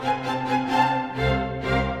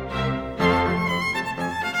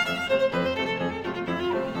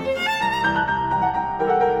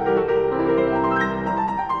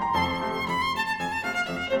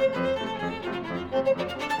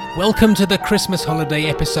Welcome to the Christmas holiday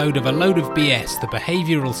episode of A Load of BS, the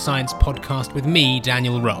behavioural science podcast with me,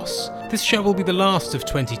 Daniel Ross. This show will be the last of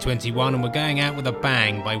 2021 and we're going out with a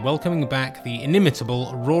bang by welcoming back the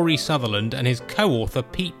inimitable Rory Sutherland and his co-author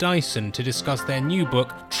Pete Dyson to discuss their new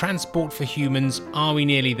book, Transport for Humans, Are We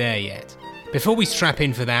Nearly There Yet? Before we strap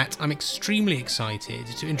in for that, I'm extremely excited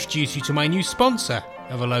to introduce you to my new sponsor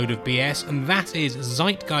of A Load of BS, and that is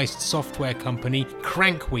Zeitgeist software company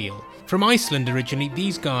Crankwheel. From Iceland originally,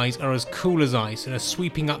 these guys are as cool as ice and are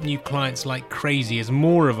sweeping up new clients like crazy as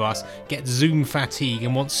more of us get Zoom fatigue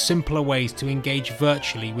and want simpler ways to engage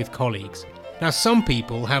virtually with colleagues. Now, some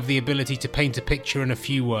people have the ability to paint a picture in a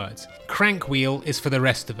few words. Crankwheel is for the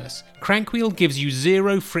rest of us. Crankwheel gives you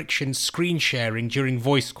zero friction screen sharing during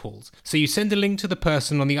voice calls. So you send a link to the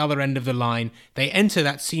person on the other end of the line, they enter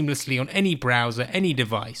that seamlessly on any browser, any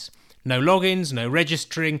device. No logins, no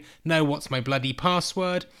registering, no what's my bloody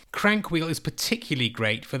password. Crankwheel is particularly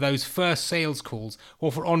great for those first sales calls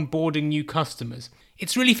or for onboarding new customers.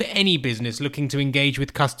 It's really for any business looking to engage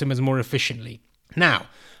with customers more efficiently. Now,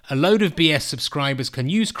 A Load of BS subscribers can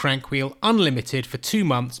use Crankwheel unlimited for 2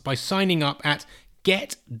 months by signing up at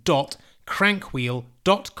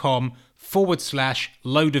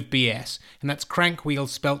get.crankwheel.com/load of BS. And that's Crankwheel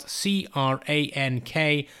spelt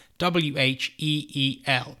CRANKWHEEL.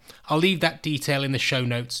 I'll leave that detail in the show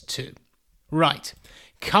notes too. Right,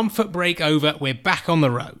 comfort break over, we're back on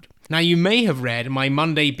the road. Now, you may have read my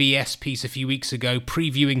Monday BS piece a few weeks ago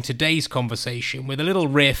previewing today's conversation with a little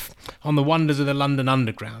riff on the wonders of the London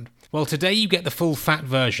Underground. Well, today you get the full fat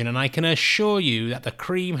version, and I can assure you that the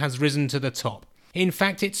cream has risen to the top. In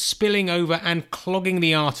fact, it's spilling over and clogging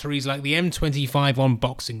the arteries like the M25 on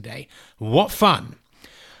Boxing Day. What fun!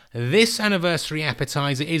 This anniversary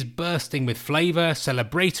appetizer is bursting with flavour,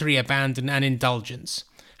 celebratory abandon and indulgence.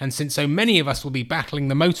 And since so many of us will be battling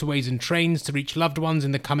the motorways and trains to reach loved ones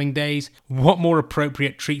in the coming days, what more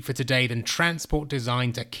appropriate treat for today than transport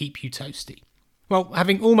designed to keep you toasty? Well,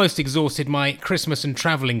 having almost exhausted my Christmas and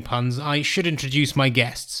travelling puns, I should introduce my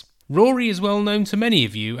guests. Rory is well known to many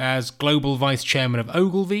of you as Global Vice Chairman of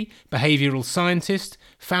Ogilvy, behavioural scientist,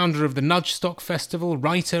 founder of the Nudge Stock Festival,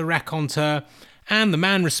 writer, raconteur, and the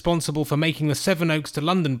man responsible for making the Sevenoaks to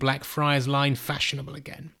London Blackfriars line fashionable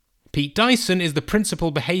again. Pete Dyson is the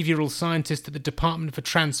principal behavioural scientist at the Department for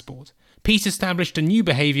Transport. Pete established a new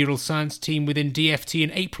behavioural science team within DFT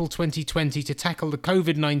in April 2020 to tackle the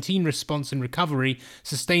COVID-19 response and recovery,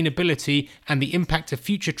 sustainability, and the impact of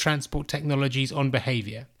future transport technologies on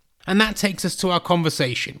behaviour. And that takes us to our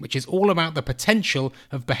conversation, which is all about the potential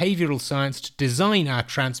of behavioural science to design our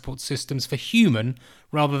transport systems for human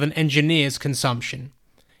rather than engineers' consumption.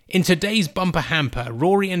 In today's bumper hamper,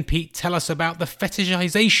 Rory and Pete tell us about the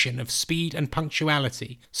fetishization of speed and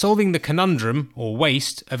punctuality, solving the conundrum, or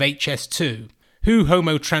waste, of HS2, who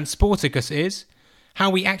Homo transporticus is, how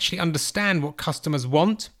we actually understand what customers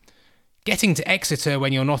want, getting to Exeter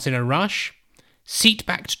when you're not in a rush,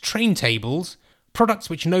 seat-backed train tables, products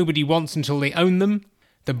which nobody wants until they own them,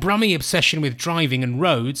 the Brummie obsession with driving and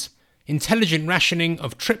roads, intelligent rationing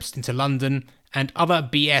of trips into London, and other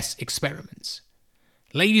BS experiments.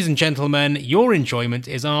 Ladies and gentlemen, your enjoyment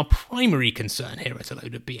is our primary concern here at A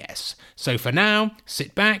Load of BS. So for now,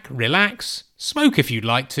 sit back, relax, smoke if you'd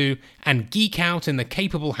like to, and geek out in the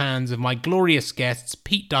capable hands of my glorious guests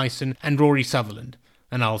Pete Dyson and Rory Sutherland.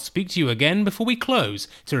 And I'll speak to you again before we close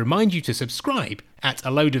to remind you to subscribe at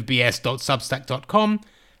aloadofbs.substack.com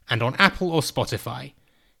and on Apple or Spotify.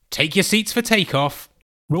 Take your seats for takeoff.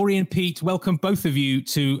 Rory and Pete, welcome both of you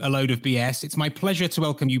to A Load of BS. It's my pleasure to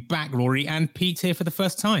welcome you back, Rory, and Pete here for the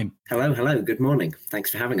first time. Hello. Good morning.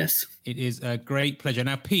 Thanks for having us. It is a great pleasure.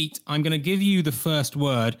 Now, Pete, I'm going to give you the first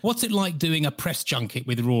word. What's it like doing a press junket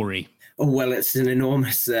with Rory? Oh, well, it's an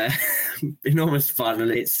enormous fun.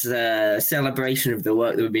 It's a celebration of the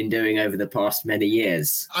work that we've been doing over the past many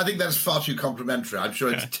years. I think that's far too complimentary. I'm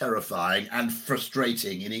sure it's terrifying and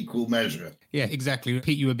frustrating in equal measure. Yeah, exactly.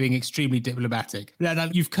 Pete, you were being extremely diplomatic. Now,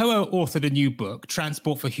 you've co-authored a new book,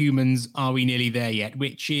 Transport for Humans, Are We Nearly There Yet?,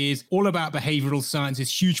 which is all about behavioural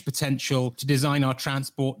science's huge potential to design our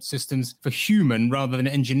transport systems for human rather than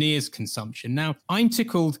engineers' consumption. Now, I'm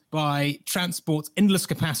tickled by transport's endless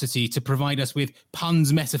capacity to provide us with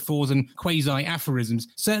puns, metaphors, and quasi-aphorisms.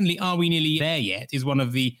 Certainly, Are We Nearly There Yet? Is one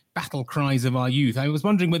of the battle cries of our youth. I was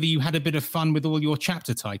wondering whether you had a bit of fun with all your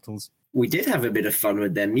chapter titles. We did have a bit of fun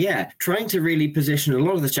with them, yeah. Trying to really position a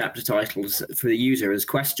lot of the chapter titles for the user as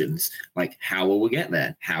questions, like how will we get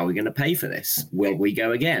there? How are we going to pay for this? Will we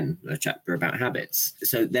go again? A chapter about habits.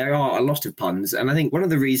 So there are a lot of puns, and I think one of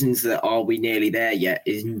the reasons that Are We Nearly There Yet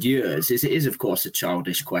endures is it is, of course, a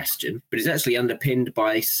childish question, but it's actually underpinned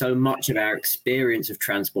by so much of our experience of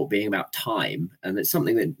transport being about time, and it's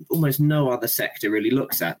something that almost no other sector really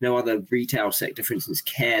looks at. No other retail sector, for instance,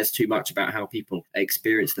 cares too much about how people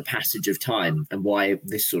experience the passage of time and why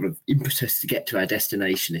this sort of impetus to get to our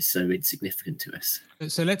destination is so insignificant to us.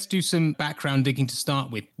 So let's do some background digging to start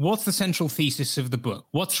with. What's the central thesis of the book?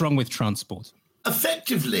 What's wrong with transport?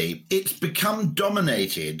 Effectively, it's become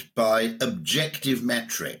dominated by objective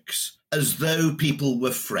metrics as though people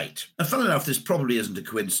were freight. And funnily enough, this probably isn't a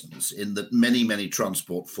coincidence in that many, many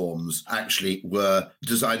transport forms actually were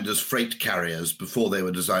designed as freight carriers before they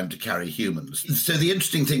were designed to carry humans. So the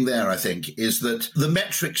interesting thing there, I think, is that the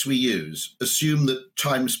metrics we use assume that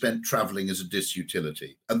time spent traveling is a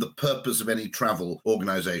disutility, and the purpose of any travel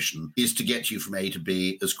organization is to get you from A to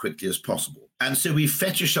B as quickly as possible. And so we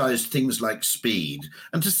fetishized things like speed,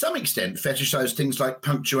 and to some extent fetishized things like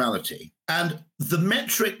punctuality. And the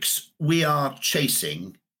metrics we are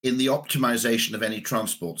chasing in the optimization of any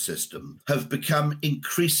transport system have become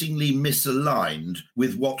increasingly misaligned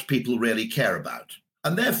with what people really care about.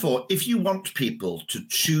 And therefore, if you want people to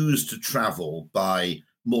choose to travel by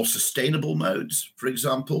more sustainable modes, for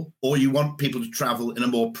example, or you want people to travel in a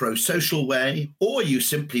more pro-social way, or you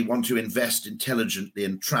simply want to invest intelligently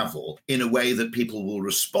in travel in a way that people will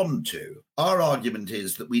respond to, our argument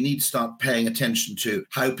is that we need to start paying attention to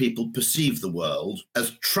how people perceive the world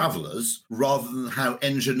as travelers rather than how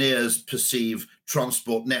engineers perceive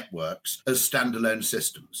transport networks as standalone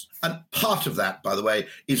systems. And part of that, by the way,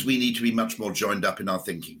 is we need to be much more joined up in our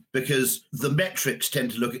thinking, because the metrics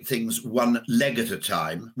tend to look at things one leg at a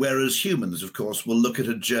time, whereas humans, of course, will look at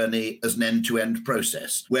a journey as an end-to-end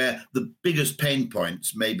process, where the biggest pain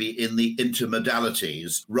points may be in the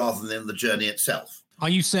intermodalities rather than in the journey itself. Are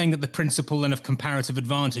you saying that the principle then of comparative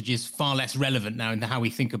advantage is far less relevant now in how we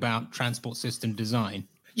think about transport system design?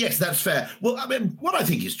 Yes, that's fair. Well, I mean, what I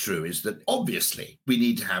think is true is that obviously we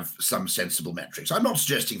need to have some sensible metrics. I'm not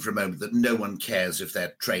suggesting for a moment that no one cares if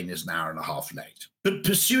their train is an hour and a half late. But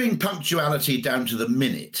pursuing punctuality down to the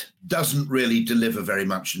minute doesn't really deliver very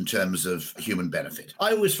much in terms of human benefit.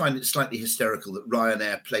 I always find it slightly hysterical that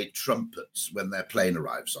Ryanair play trumpets when their plane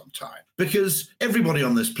arrives on time, because everybody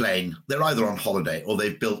on this plane, they're either on holiday or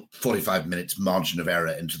they've built 45 minutes margin of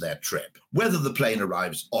error into their trip. Whether the plane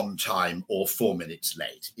arrives on time or 4 minutes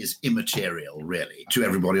late is immaterial, really, to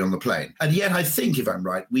everybody on the plane. And yet I think, if I'm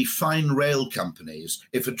right, we fine rail companies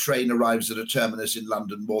if a train arrives at a terminus in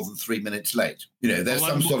London more than 3 minutes late. You know, there's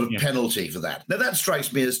some sort of penalty for that. Now, that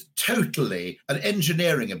strikes me as totally an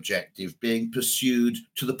engineering objective being pursued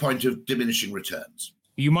to the point of diminishing returns.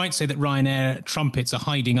 You might say that Ryanair trumpets are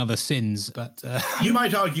hiding other sins, but... You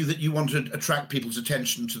might argue that you want to attract people's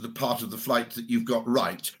attention to the part of the flight that you've got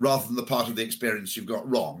right, rather than the part of the experience you've got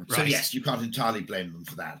wrong. Right. So yes, you can't entirely blame them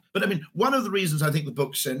for that. But I mean, one of the reasons I think the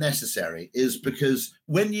book's so necessary is because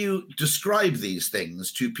when you describe these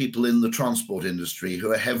things to people in the transport industry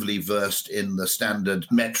who are heavily versed in the standard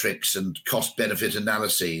metrics and cost-benefit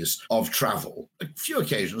analyses of travel, a few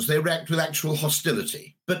occasions they react with actual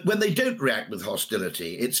hostility. But when they don't react with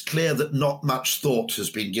hostility, it's clear that not much thought has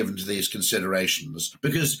been given to these considerations,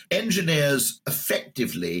 because engineers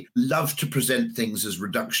effectively love to present things as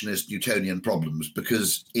reductionist Newtonian problems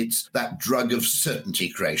because it's that drug of certainty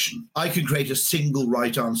creation. I can create a single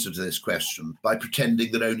right answer to this question by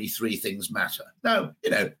pretending that only three things matter. Now,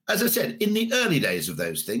 you know, as I said, in the early days of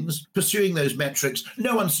those things, pursuing those metrics,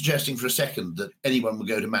 no one's suggesting for a second that anyone would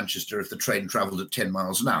go to Manchester if the train travelled at 10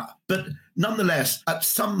 miles an hour. But nonetheless, at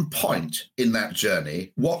some point in that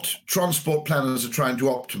journey, what transport planners are trying to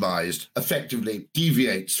optimize effectively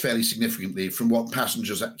deviates fairly significantly from what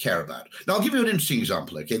passengers care about. Now, I'll give you an interesting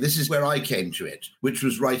example, okay? This is where I came to it, which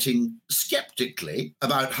was writing skeptically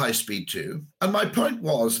about High Speed 2. And my point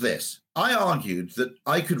was this. I argued that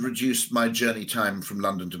I could reduce my journey time from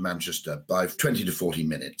London to Manchester by 20 to 40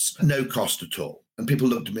 minutes, no cost at all. And people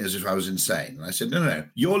looked at me as if I was insane. And I said, no,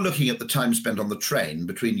 you're looking at the time spent on the train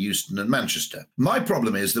between Euston and Manchester. My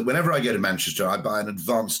problem is that whenever I go to Manchester, I buy an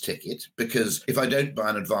advance ticket, because if I don't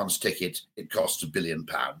buy an advance ticket, it costs £1 billion.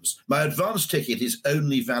 My advance ticket is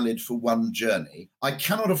only valid for one journey. I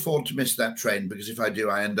cannot afford to miss that train, because if I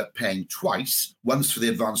do, I end up paying twice, once for the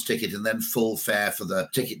advance ticket and then full fare for the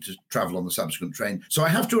ticket to travel on the subsequent train. So I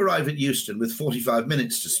have to arrive at Euston with 45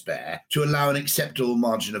 minutes to spare to allow an acceptable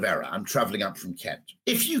margin of error. I'm travelling up from Kent.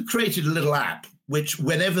 If you created a little app which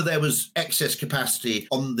whenever there was excess capacity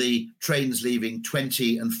on the trains leaving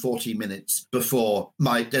 20 and 40 minutes before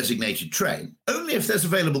my designated train, only if there's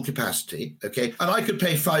available capacity, okay, and I could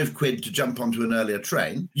pay £5 to jump onto an earlier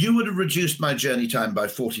train, you would have reduced my journey time by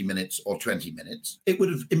 40 minutes or 20 minutes. It would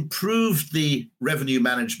have improved the revenue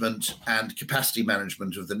management and capacity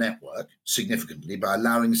management of the network significantly by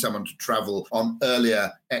allowing someone to travel on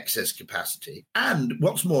earlier excess capacity. And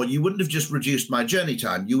what's more, you wouldn't have just reduced my journey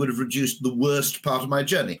time, you would have reduced the worst part of my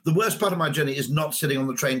journey. The worst part of my journey is not sitting on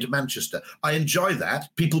the train to Manchester. I enjoy that.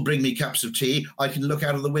 People bring me cups of tea. I can look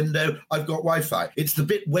out of the window. I've got Wi-Fi. It's the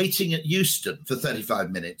bit waiting at Euston for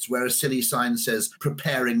 35 minutes where a silly sign says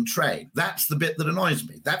preparing train. That's the bit that annoys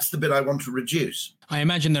me. That's the bit I want to reduce. I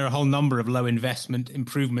imagine there are a whole number of low investment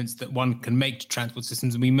improvements that one can make to transport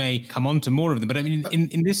systems, and we may come on to more of them. But I mean,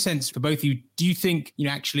 in this sense, for both of you, do you think,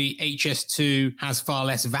 actually HS2 has far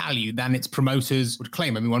less value than its promoters would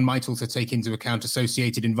claim? I mean, one might also take into account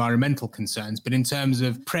associated environmental concerns, but in terms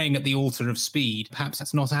of praying at the altar of speed, perhaps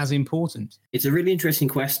that's not as important. It's a really interesting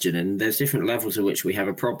question, and there's different levels at which we have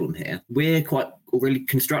a problem here. We're quite really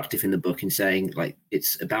constructive in the book in saying, like,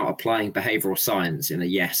 it's about applying behavioral science in a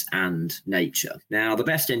yes and nature. Now, the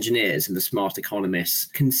best engineers and the smart economists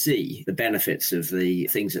can see the benefits of the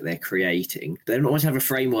things that they're creating. They don't always have a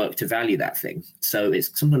framework to value that thing. So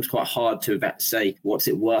it's sometimes quite hard to say, what's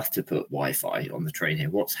it worth to put Wi-Fi on the train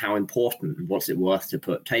here? How important? What's it worth to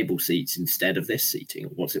put table seats instead of this seating?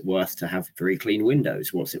 What's it worth to have very clean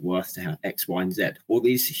windows? What's it worth to have X, Y, and Z? All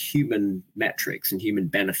these human metrics and human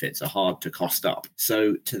benefits are hard to cost up.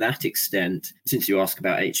 So to that extent, since you ask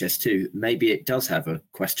about HS2, maybe it does have a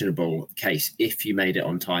questionable case if you made it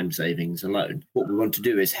on time savings alone. What we want to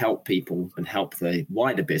do is help people and help the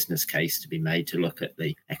wider business case to be made to look at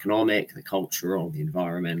the economic, the cultural, the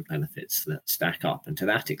environmental benefits that stack up. And to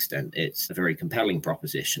that extent, it's a very compelling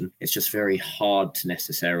proposition. It's just very hard to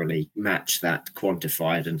necessarily match that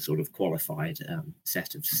quantified and sort of qualified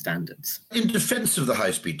set of standards. In defense of the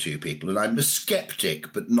high-speed 2 people, and I'm a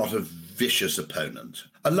skeptic, but not a vicious opponent,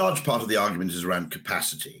 a large part of the argument is around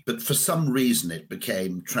capacity, but for some reason it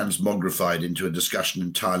became transmogrified into a discussion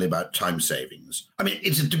entirely about time savings. I mean,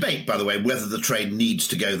 it's a debate, by the way, whether the train needs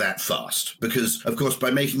to go that fast, because, of course,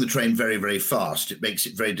 by making the train very, very fast, it makes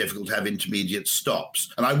it very difficult to have intermediate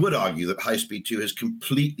stops. And I would argue that High Speed 2 has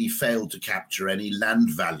completely failed to capture any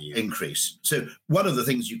land value increase. So one of the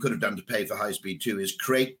things you could have done to pay for High Speed 2 is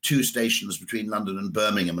create 2 stations between London and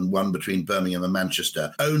Birmingham and 1 between Birmingham and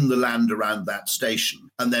Manchester, own the land around that station,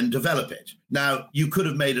 and then develop it. Now, you could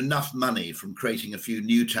have made enough money from creating a few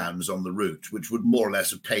new towns on the route, which would more or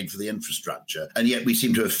less have paid for the infrastructure, and yet we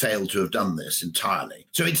seem to have failed to have done this entirely.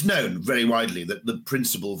 So it's known very widely that the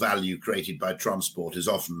principal value created by transport is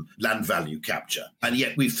often land value capture, and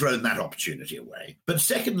yet we've thrown that opportunity away. But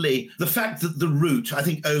secondly, the fact that the route, I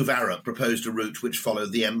think Ove Arup proposed a route which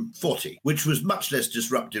followed the M40, which was much less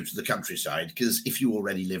disruptive to the countryside, because if you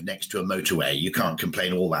already live next to a motorway, you can't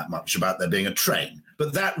complain all that much about there being a train.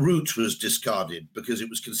 But that route was discarded because it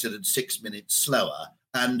was considered 6 minutes slower,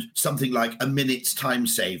 and something like a minute's time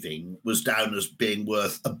saving was down as being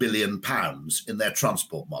worth £1 billion in their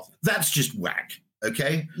transport model. That's just whack.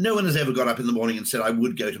 Okay? No one has ever got up in the morning and said, I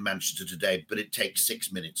would go to Manchester today, but it takes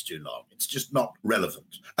 6 minutes too long. It's just not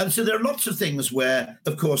relevant. And so there are lots of things where,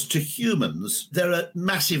 of course, to humans, there are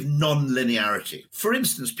massive non-linearity. For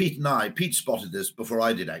instance, Pete spotted this before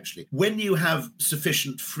I did, actually. When you have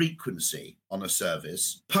sufficient frequency on a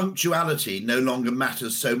service, punctuality no longer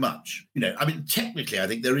matters so much. Technically, I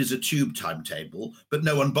think there is a tube timetable, but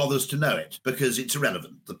no one bothers to know it because it's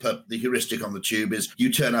irrelevant. The heuristic on the tube is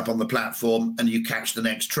you turn up on the platform and you catch the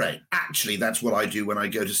next train. Actually, that's what I do when I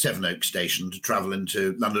go to Sevenoaks Station to travel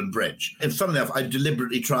into London Bridge. And funnily enough, I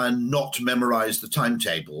deliberately try and not memorize the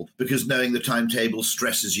timetable because knowing the timetable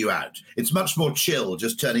stresses you out. It's much more chill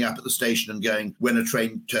just turning up at the station and going, when a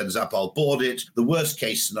train turns up, I'll board it. The worst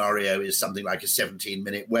case scenario is something like a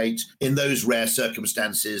 17-minute wait. In those rare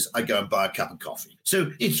circumstances, I go and buy a cup of coffee.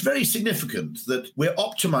 So it's very significant that we're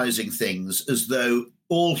optimizing things as though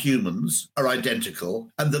all humans are identical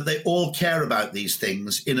and that they all care about these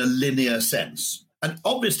things in a linear sense. And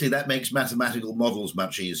obviously that makes mathematical models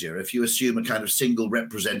much easier if you assume a kind of single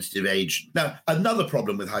representative agent. Now, another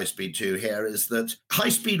problem with High Speed 2 here is that High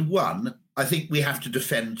Speed 1, I think we have to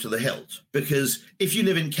defend to the hilt, because if you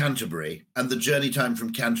live in Canterbury and the journey time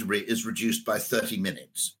from Canterbury is reduced by 30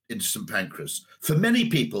 minutes, into St Pancras. For many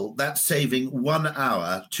people, that's saving 1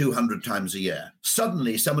 hour 200 times a year.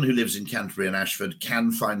 Suddenly, someone who lives in Canterbury and Ashford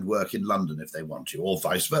can find work in London if they want to, or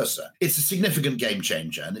vice versa. It's a significant game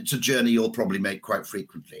changer, and it's a journey you'll probably make quite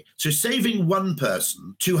frequently. So saving one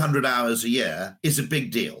person 200 hours a year is a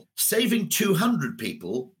big deal. Saving 200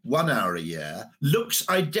 people 1 hour a year looks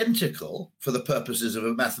identical for the purposes of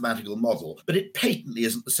a mathematical model, but it patently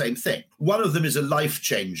isn't the same thing. One of them is a life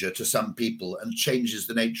changer to some people and changes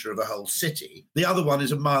the nature of a whole city. The other one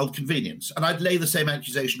is a mild convenience. And I'd lay the same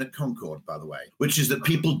accusation at Concorde, by the way, which is that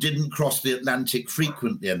people didn't cross the Atlantic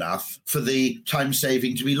frequently enough for the time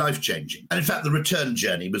saving to be life changing. And in fact, the return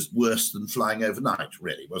journey was worse than flying overnight,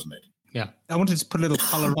 really, wasn't it? Yeah, I wanted to put a little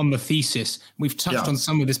colour on the thesis. We've touched on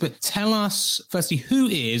some of this, but tell us, firstly, who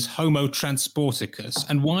is Homo transporticus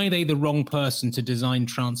and why are they the wrong person to design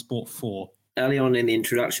transport for? Early on in the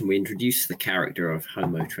introduction, we introduced the character of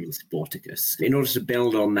Homo transporticus in order to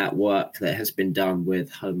build on that work that has been done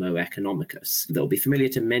with Homo economicus. That will be familiar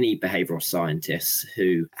to many behavioral scientists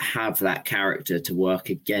who have that character to work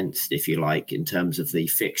against, if you like, in terms of the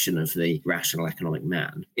fiction of the rational economic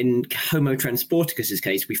man. In Homo transporticus's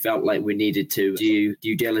case, we felt like we needed to do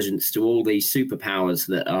due diligence to all these superpowers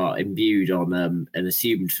that are imbued on and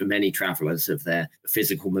assumed for many travellers of their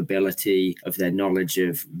physical mobility, of their knowledge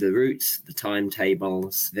of the routes, the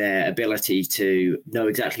timetables, their ability to know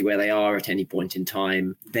exactly where they are at any point in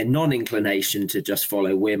time, their non-inclination to just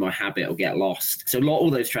follow whim or habit or get lost. So all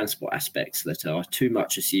those transport aspects that are too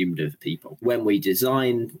much assumed of people when we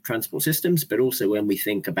design transport systems, but also when we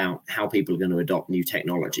think about how people are going to adopt new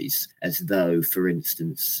technologies, as though, for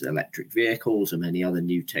instance, electric vehicles or many other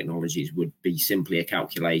new technologies would be simply a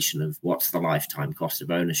calculation of what's the lifetime cost of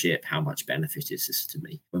ownership, how much benefit is this to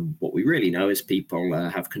me. When what we really know is people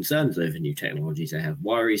have concerns over new technologies. They have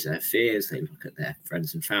worries, they have fears, they look at their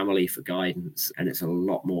friends and family for guidance, and it's a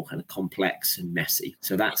lot more kind of complex and messy.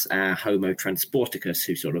 So that's our Homo transporticus,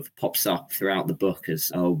 who sort of pops up throughout the book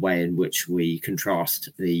as a way in which we contrast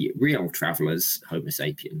the real travellers, Homo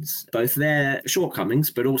sapiens, both their shortcomings,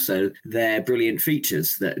 but also their brilliant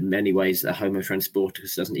features that in many ways the Homo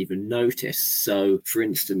transporticus doesn't even notice. So, for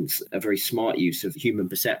instance, a very smart use of human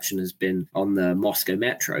perception has been on the Moscow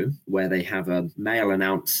metro, where they have a male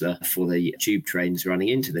announcer for the tube trains running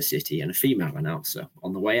into the city and a female announcer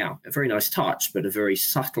on the way out. A very nice touch, but a very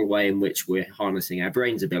subtle way in which we're harnessing our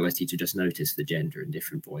brain's ability to just notice the gender in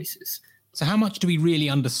different voices. So how much do we really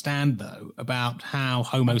understand, though, about how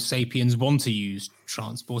Homo sapiens want to use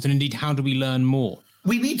transport? And indeed, how do we learn more?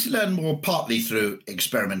 We need to learn more partly through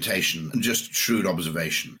experimentation and just shrewd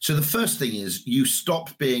observation. So the first thing is you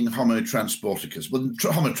stop being Homo transporticus. Well,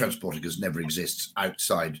 Homo transporticus never exists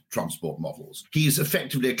outside transport models. He's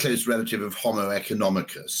effectively a close relative of Homo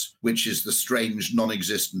economicus, which is the strange,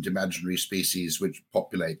 non-existent imaginary species which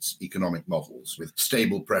populates economic models with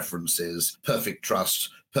stable preferences, perfect trust,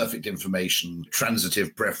 perfect information,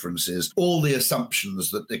 transitive preferences, all the assumptions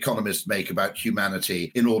that economists make about humanity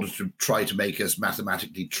in order to try to make us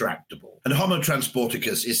mathematically tractable. And Homo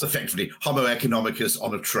transporticus is effectively Homo economicus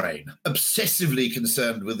on a train, obsessively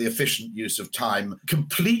concerned with the efficient use of time,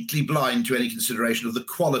 completely blind to any consideration of the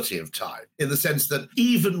quality of time, in the sense that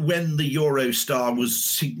even when the Eurostar was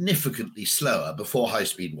significantly slower before High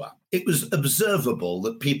Speed 1, it was observable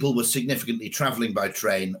that people were significantly travelling by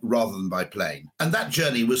train rather than by plane. And that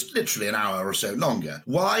journey was literally an hour or so longer.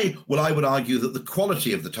 Why? Well, I would argue that the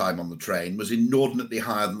quality of the time on the train was inordinately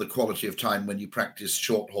higher than the quality of time when you practice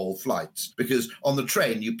short-haul flights. Because on the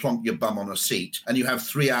train, you plonk your bum on a seat and you have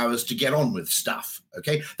 3 hours to get on with stuff.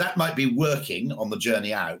 Okay, that might be working on the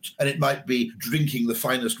journey out, and it might be drinking the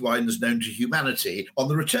finest wines known to humanity on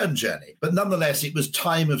the return journey. But nonetheless, it was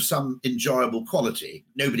time of some enjoyable quality.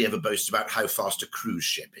 Nobody ever boasts about how fast a cruise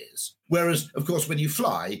ship is. Whereas, of course, when you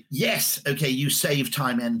fly, yes, okay, you save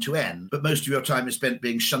time end to end, but most of your time is spent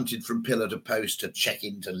being shunted from pillar to post, to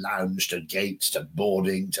check-in, to lounge, to gates, to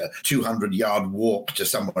boarding, to 200-yard walk to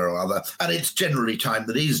somewhere or other. And it's generally time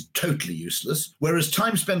that is totally useless, whereas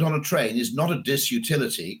time spent on a train is not a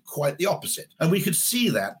disutility, quite the opposite. And we could see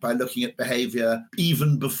that by looking at behaviour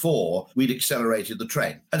even before we'd accelerated the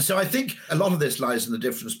train. And so I think a lot of this lies in the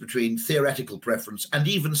difference between theoretical preference and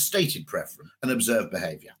even stated preference and observed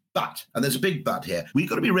behaviour. But, and there's a big but here, we've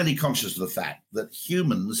got to be really conscious of the fact that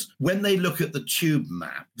humans, when they look at the tube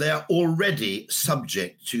map, they are already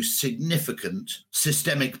subject to significant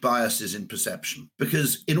systemic biases in perception.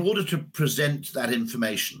 Because in order to present that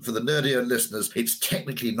information, for the nerdier listeners, it's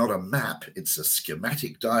technically not a map, it's a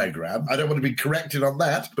schematic diagram. I don't want to be corrected on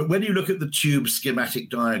that. But when you look at the tube schematic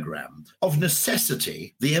diagram, of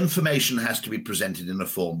necessity, the information has to be presented in a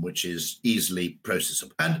form which is easily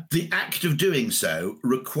processable. And the act of doing so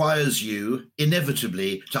requires requires you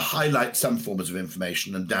inevitably to highlight some forms of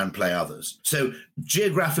information and downplay others. So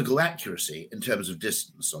geographical accuracy in terms of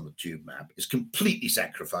distance on the tube map is completely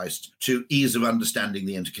sacrificed to ease of understanding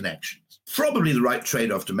the interconnections. Probably the right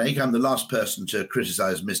trade-off to make. I'm the last person to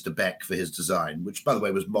criticize Mr. Beck for his design, which, by the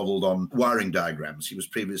way, was modeled on wiring diagrams. He was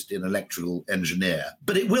previously an electrical engineer.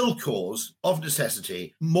 But it will cause, of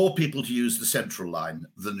necessity, more people to use the central line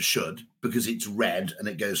than should, because it's red and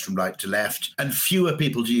it goes from right to left, and fewer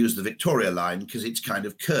people to use the Victoria line because it's kind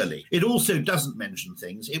of curly. It also doesn't mention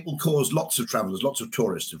things. It will cause lots of travellers, lots of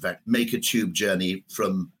tourists, in fact, make a tube journey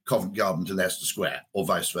from Covent Garden to Leicester Square or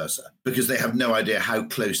vice versa, because they have no idea how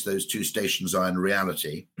close those two stations are in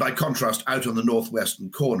reality. By contrast, out on the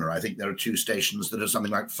northwestern corner, I think there are two stations that are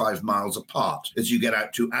something like 5 miles apart as you get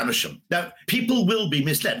out to Amersham. Now, people will be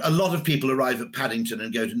misled. A lot of people arrive at Paddington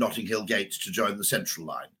and go to Notting Hill Gate to join the Central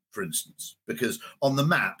line, for instance, because on the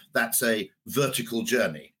map, that's a vertical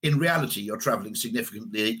journey. In reality, you're travelling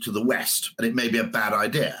significantly to the west, and it may be a bad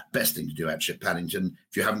idea. Best thing to do, actually, at Paddington,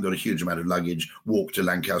 if you haven't got a huge amount of luggage, walk to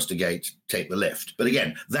Lancaster Gate, take the lift. But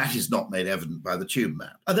again, that is not made evident by the tube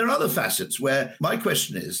map. And there are other facets where my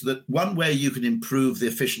question is that one way you can improve the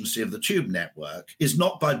efficiency of the tube network is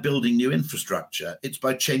not by building new infrastructure, it's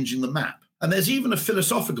by changing the map. And there's even a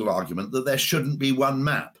philosophical argument that there shouldn't be one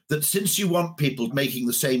map, that since you want people making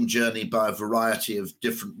the same journey by a variety of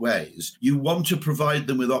different ways, you want to provide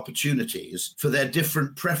them with opportunities for their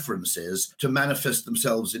different preferences to manifest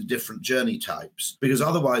themselves in different journey types, because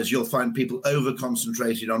otherwise you'll find people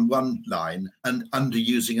over-concentrated on one line and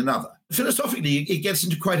underusing another. Philosophically, it gets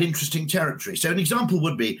into quite interesting territory. So an example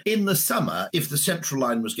would be, in the summer, if the central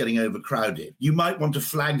line was getting overcrowded, you might want to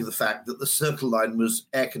flag the fact that the circle line was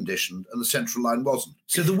air-conditioned and the central line wasn't.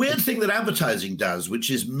 So the weird thing that advertising does,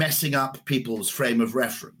 which is messing up people's frame of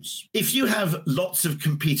reference, if you have lots of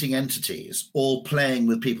competing entities all playing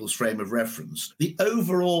with people's frame of reference, the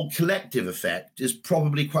overall collective effect is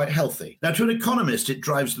probably quite healthy. Now, to an economist, it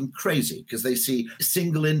drives them crazy because they see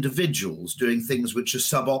single individuals doing things which are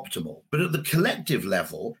suboptimal. But at the collective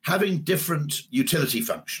level, having different utility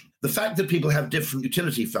function, the fact that people have different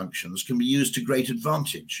utility functions can be used to great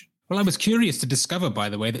advantage. Well, I was curious to discover, by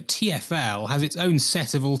the way, that TfL has its own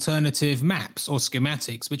set of alternative maps or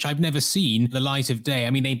schematics, which I've never seen the light of day. I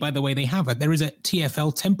mean, there is a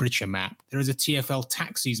TfL temperature map. There is a TfL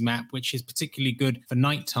taxis map, which is particularly good for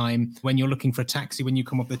nighttime when you're looking for a taxi when you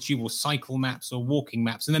come off the tube, or cycle maps or walking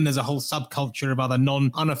maps. And then there's a whole subculture of other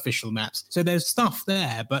unofficial maps. So there's stuff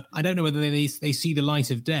there, but I don't know whether they see the light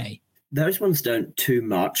of day. Those ones don't too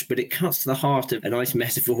much, but it cuts to the heart of a nice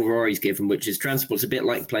metaphor Rory's given, which is transport's a bit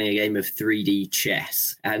like playing a game of 3D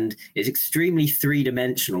chess. And it's extremely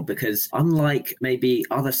three-dimensional because unlike maybe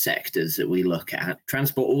other sectors that we look at,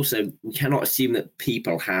 transport also, we cannot assume that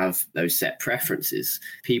people have those set preferences.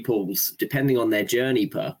 People's, depending on their journey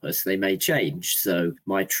purpose, they may change. So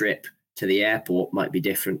my trip to the airport might be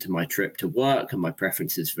different to my trip to work, and my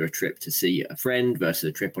preferences for a trip to see a friend versus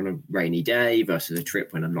a trip on a rainy day versus a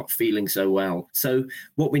trip when I'm not feeling so well. So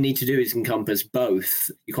what we need to do is encompass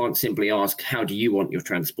both. You can't simply ask, how do you want your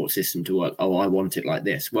transport system to work? Oh, I want it like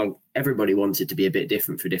this. Well, everybody wants it to be a bit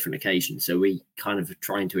different for different occasions. So we kind of are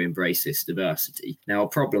trying to embrace this diversity. Now, a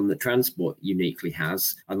problem that transport uniquely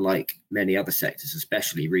has, unlike many other sectors,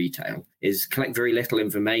 especially retail, is collect very little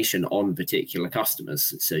information on particular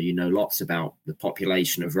customers. So you know lots about the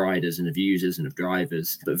population of riders and of users and of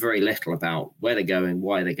drivers, but very little about where they're going,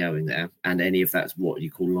 why they're going there, and any of that's what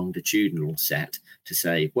you call longitudinal set to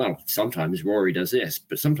say, well, sometimes Rory does this,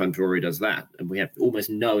 but sometimes Rory does that. And we have almost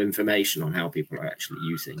no information on how people are actually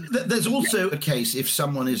using it. There's also a case if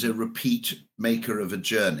someone is a repeat maker of a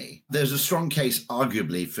journey. There's a strong case,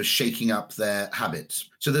 arguably, for shaking up their habits.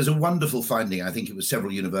 So there's a wonderful finding, I think it was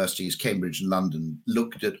several universities, Cambridge and London,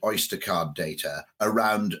 looked at Oyster card data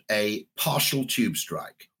around a partial tube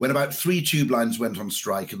strike, when about 3 tube lines went on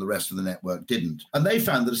strike and the rest of the network didn't. And they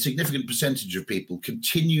found that a significant percentage of people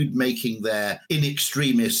continued making their in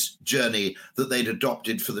extremis journey that they'd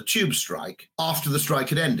adopted for the tube strike after the strike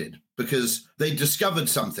had ended, because they discovered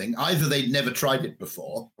something. Either they'd never tried it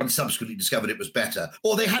before and subsequently discovered it was better,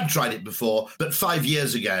 or they had tried it before, but 5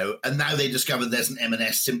 years ago, and now they discovered there's an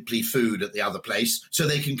M&S Simply Food at the other place, so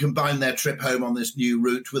they can combine their trip home on this new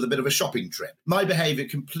route with a bit of a shopping trip. My behaviour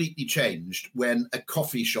completely changed when a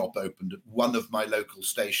coffee shop opened at one of my local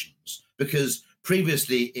stations, because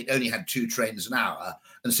previously it only had 2 trains an hour,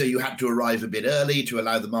 And so you had to arrive a bit early to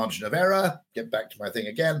allow the margin of error, get back to my thing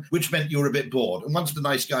again, which meant you were a bit bored. And once the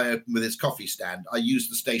nice guy opened with his coffee stand, I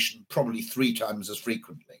used the station probably 3 times as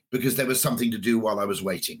frequently because there was something to do while I was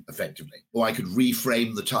waiting, effectively. Or I could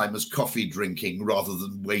reframe the time as coffee drinking rather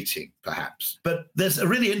than waiting, perhaps. But there's a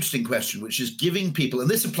really interesting question, which is giving people, and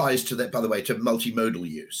this applies to that, by the way, to multimodal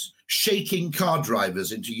use. Shaking car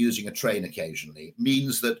drivers into using a train occasionally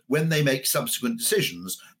means that when they make subsequent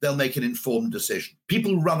decisions, they'll make an informed decision.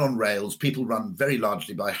 People run on rails, people run very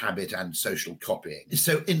largely by habit and social copying.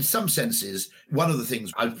 So in some senses, one of the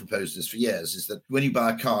things I've proposed this for years is that when you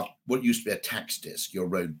buy a car, what used to be a tax disc, your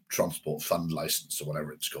road transport fund license or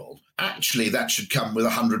whatever it's called, actually that should come with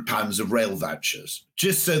 £100 of rail vouchers,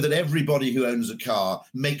 just so that everybody who owns a car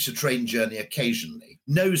makes a train journey occasionally,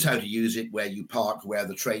 knows how to use it, where you park, where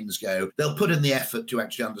the trains go. They'll put in the effort to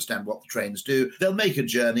actually understand what the trains do. They'll make a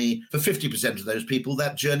journey. For 50% of those people,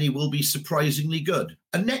 that journey will be surprisingly good.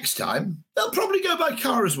 And next time, they'll probably go by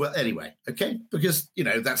car as well anyway, okay? Because,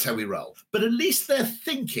 that's how we roll. But at least they're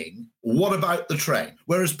thinking, what about the train?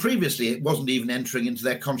 Whereas previously, it wasn't even entering into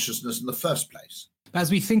their consciousness in the first place.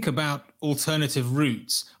 As we think about alternative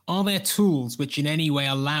routes, are there tools which in any way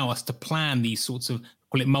allow us to plan these sorts of,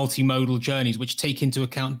 call it multimodal journeys, which take into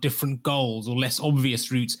account different goals or less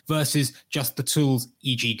obvious routes versus just the tools,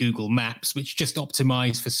 e.g. Google Maps, which just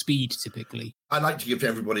optimize for speed typically? I'd like to give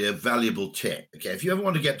everybody a valuable tip. Okay, if you ever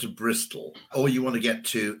want to get to Bristol or you want to get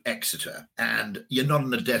to Exeter and you're not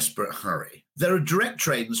in a desperate hurry, there are direct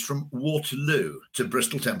trains from Waterloo to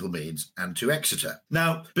Bristol Temple Meads and to Exeter.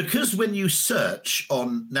 Now, because when you search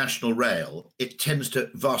on National Rail, it tends to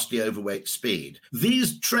vastly overweight speed,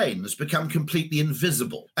 these trains become completely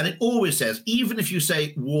invisible. And it always says, even if you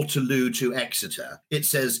say Waterloo to Exeter, it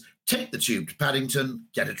says, take the tube to Paddington,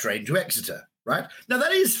 get a train to Exeter, right? Now,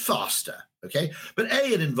 that is faster. Okay, but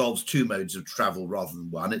A, it involves 2 modes of travel rather than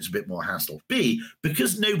one. It's a bit more hassle. B,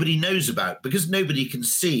 because nobody can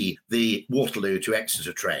see the Waterloo to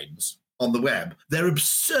Exeter trains on the web, they're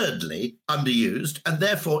absurdly underused and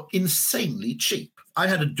therefore insanely cheap. I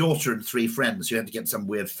had a daughter and 3 friends who had to get some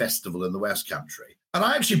weird festival in the West Country. And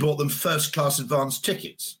I actually bought them first class advance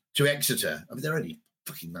tickets to Exeter. I mean, they're only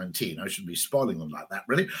fucking 19. I shouldn't be spoiling them like that,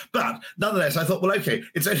 really. But nonetheless, I thought, well, okay,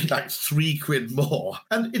 it's only like £3 more.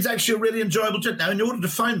 And it's actually a really enjoyable journey. Now, in order to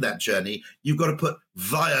find that journey, you've got to put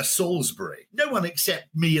via Salisbury. No one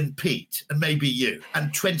except me and Pete, and maybe you,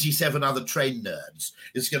 and 27 other train nerds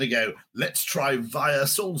is going to go, let's try via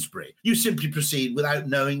Salisbury. You simply proceed without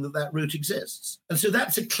knowing that that route exists. And so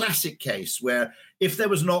that's a classic case where if there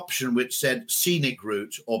was an option which said scenic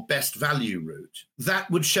route or best value route, that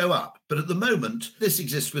would show up. But at the moment, this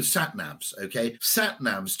exists with sat-navs, okay?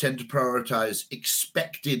 Sat-navs tend to prioritize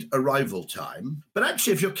expected arrival time. But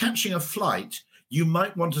actually, if you're catching a flight, you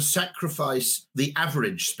might want to sacrifice the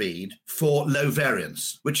average speed for low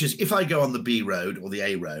variance, which is if I go on the B road or the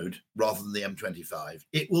A road rather than the M25,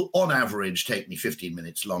 it will on average take me 15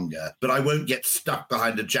 minutes longer, but I won't get stuck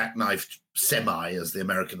behind a jackknifed semi, as the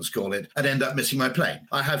Americans call it, and end up missing my plane.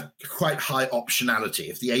 I have quite high optionality.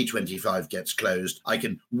 If the A25 gets closed, I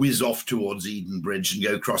can whiz off towards Eden Bridge and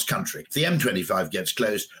go cross country. If the M25 gets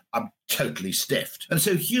closed, I'm totally stiffed. And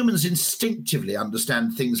so humans instinctively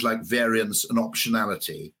understand things like variance and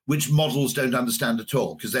optionality, which models don't understand at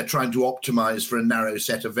all because they're trying to optimize for a narrow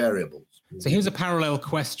set of variables. So here's a parallel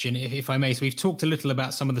question, if I may. So we've talked a little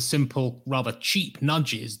about some of the simple, rather cheap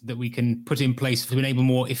nudges that we can put in place to enable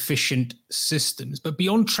more efficient systems. But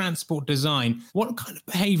beyond transport design, what kind of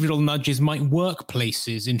behavioral nudges might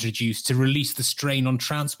workplaces introduce to release the strain on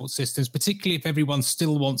transport systems, particularly if everyone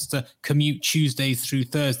still wants to commute Tuesdays through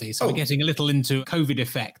Thursdays? So we're getting a little into COVID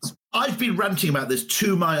effects. I've been ranting about this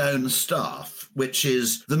to my own staff, which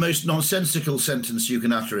is the most nonsensical sentence you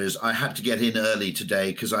can utter is, I had to get in early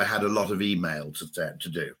today because I had a lot of email to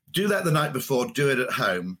do. Do that the night before, do it at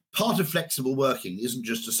home. Part of flexible working isn't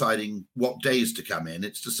just deciding what days to come in,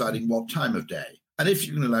 it's deciding what time of day. And if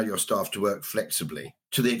you can allow your staff to work flexibly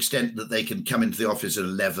to the extent that they can come into the office at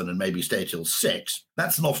 11 and maybe stay till 6,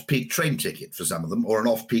 that's an off-peak train ticket for some of them or an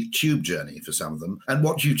off-peak tube journey for some of them. And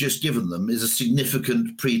what you've just given them is a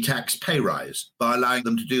significant pre-tax pay rise by allowing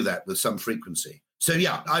them to do that with some frequency. So,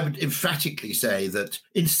 yeah, I would emphatically say that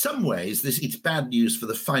in some ways, it's bad news for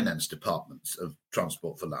the finance departments of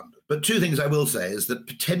Transport for London. But 2 things I will say is that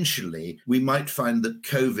potentially we might find that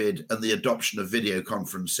COVID and the adoption of video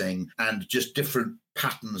conferencing and just different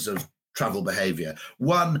patterns of travel behaviour.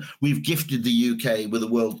 One, we've gifted the UK with a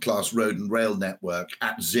world-class road and rail network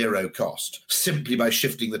at zero cost, simply by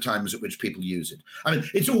shifting the times at which people use it. I mean,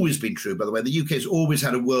 it's always been true, by the way. The UK's always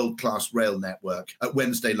had a world-class rail network at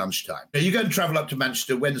Wednesday lunchtime. Now, you go and travel up to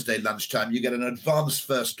Manchester Wednesday lunchtime, you get an advanced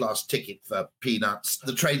first-class ticket for peanuts.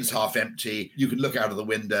 The train's half empty. You can look out of the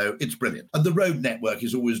window. It's brilliant. And the road network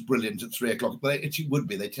is always brilliant at 3 o'clock. But it would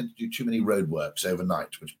be. They tend to do too many roadworks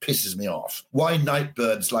overnight, which pisses me off. Why night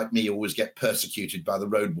birds like me always get persecuted by the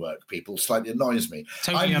roadwork people slightly annoys me.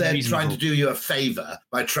 Totally I'm there trying to do you a favour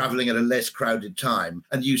by travelling at a less crowded time,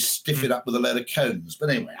 and you stiff it up with a load of cones. But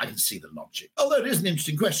anyway, I can see the logic. Although it is an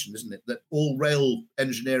interesting question, isn't it, that all rail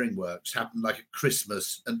engineering works happen like at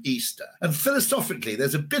Christmas and Easter. And philosophically,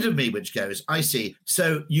 there's a bit of me which goes, I see,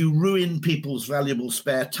 so you ruin people's valuable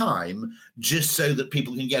spare time just so that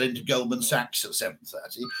people can get into Goldman Sachs at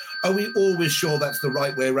 7:30. Are we always sure that's the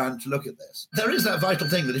right way around to look at this? There is that vital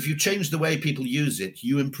thing that if you change the way people use it,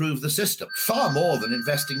 you improve the system far more than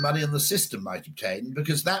investing money in the system might obtain,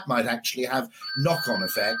 because that might actually have knock-on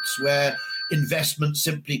effects where investment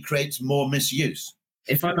simply creates more misuse.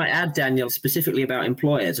 If I might add, Daniel, specifically about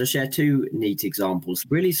employers, I share two neat examples.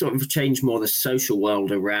 Really sort of change more the social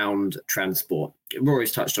world around transport.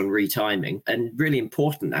 Rory's touched on retiming, and really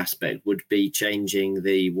important aspect would be changing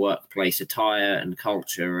the workplace attire and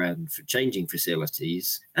culture and for changing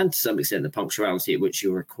facilities, and to some extent the punctuality at which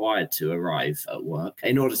you're required to arrive at work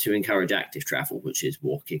in order to encourage active travel, which is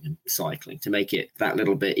walking and cycling, to make it that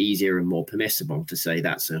little bit easier and more permissible to say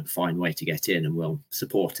that's a fine way to get in and we'll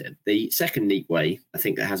support it. The second neat way, I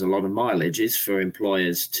think that has a lot of mileage, is for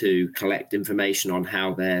employers to collect information on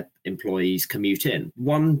how their employees commute in.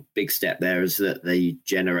 One big step there is that the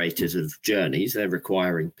generators of journeys, they're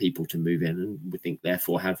requiring people to move in, and we think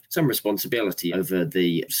therefore have some responsibility over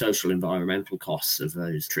the social environmental costs of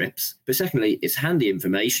those trips. But secondly, it's handy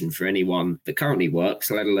information for anyone that currently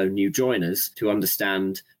works, let alone new joiners, to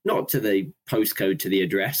understand not to the postcode to the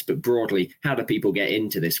address, but broadly, how do people get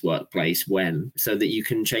into this workplace when, so that you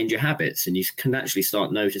can change your habits and you can actually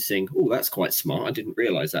start noticing, oh, that's quite smart. I didn't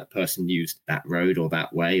realize that person used that road or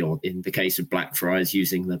that way, or in the case of Blackfriars,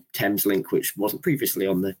 using the Thames link, which wasn't previously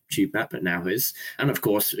on the tube map, but now is. And of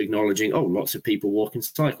course, acknowledging, oh, lots of people walk and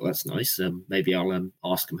cycle. That's nice. Maybe I'll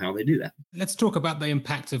ask them how they do that. Let's talk about the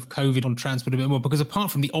impact of COVID on transport a bit more, because apart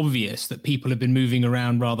from the obvious that people have been moving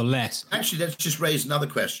around rather less. Actually, let's just raise another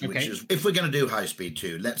question, Okay. which is, if we're going to do high speed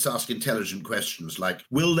too, let's ask intelligent questions like,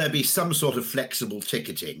 will there be some sort of flexible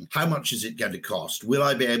ticketing? How much is it going to cost? Will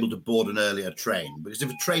I be able to board an earlier train? Because if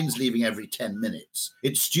a train's leaving every 10 minutes,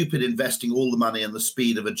 it's stupid investing all the money and the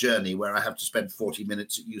speed of a journey where I have to spend 40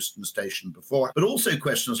 minutes at Euston Station before. But also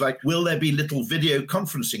questions like, will there be little video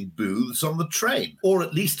conferencing booths on the train, or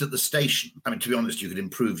at least at the station? I mean, to be honest, you could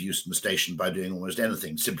improve Euston Station by doing almost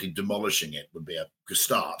anything. Simply demolishing it would be a good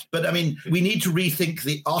start. But I mean, we need to rethink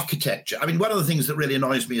the architecture. I mean, one of the things that really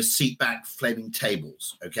annoys me is seat back flaming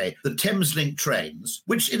tables, okay? The Thameslink trains,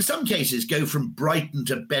 which in some cases go from Brighton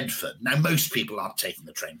to Bedford. Now, most people aren't taking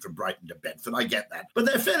the train from Brighton to Bedford, I get that. But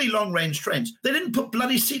they're fairly long-range trains. They didn't put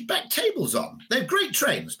bloody seat back tables on. They're great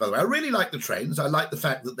trains, by the way. I really like the trains. I like the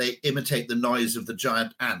fact that they imitate the noise of the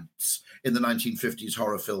giant ants in the 1950s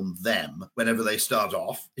horror film Them, whenever they start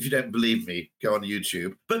off. If you don't believe me, go on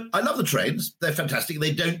YouTube. But I love the trains. They're fantastic.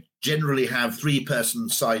 They don't generally have three-person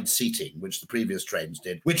side seating, which the previous trains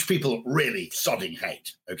did, which people really sodding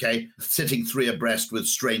hate, okay? Sitting three abreast with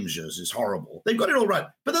strangers is horrible. They've got it all right,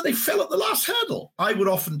 but then they fell at the last hurdle. I would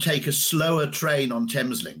often take a slower train on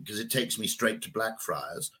Thameslink because it takes me straight to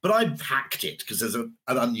Blackfriars, but I've hacked it because there's an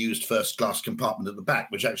unused first-class compartment at the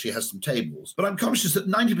back, which actually has some tables. But I'm conscious that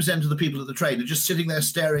 90% of the people at the train are just sitting there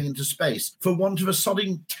staring into space for want of a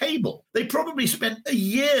sodding table. They probably spent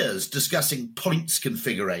years discussing points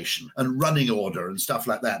configuration and running order and stuff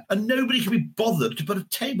like that. And nobody can be bothered to put a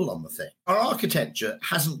table on the thing. Our architecture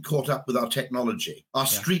hasn't caught up with our technology. Our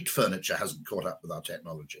street furniture hasn't caught up with our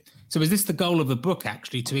technology. So is this the goal of the book,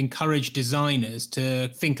 actually, to encourage designers to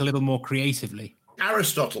think a little more creatively?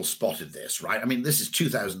 Aristotle spotted this, right? I mean, this is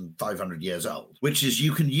 2,500 years old, which is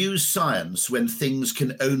you can use science when things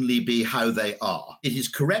can only be how they are. It is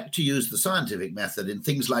correct to use the scientific method in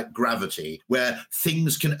things like gravity, where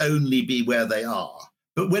things can only be where they are.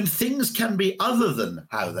 But when things can be other than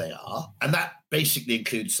how they are, and that basically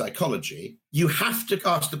includes psychology, you have to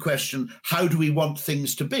ask the question, how do we want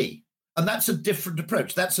things to be? And that's a different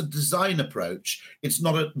approach. That's a design approach. It's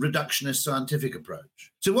not a reductionist scientific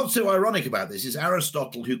approach. So what's so ironic about this is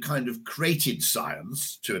Aristotle, who kind of created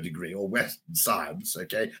science to a degree, or Western science,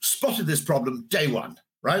 okay, spotted this problem day one.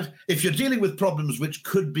 right? If you're dealing with problems which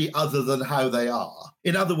could be other than how they are,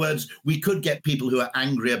 in other words, we could get people who are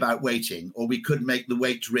angry about waiting, or we could make the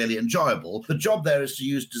wait really enjoyable. The job there is to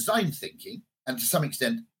use design thinking and to some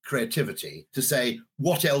extent creativity to say,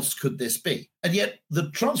 what else could this be? And yet the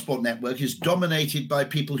transport network is dominated by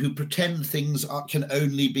people who pretend things can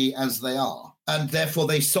only be as they are. And therefore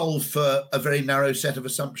they solve for a very narrow set of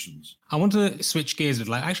assumptions. I want to switch gears a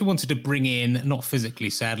little. I actually wanted to bring in, not physically,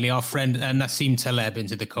 sadly, our friend Nassim Taleb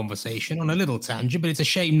into the conversation on a little tangent, but it's a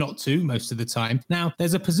shame not to most of the time. Now,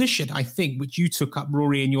 there's a position, I think, which you took up,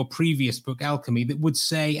 Rory, in your previous book, Alchemy, that would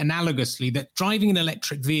say analogously that driving an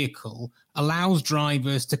electric vehicle allows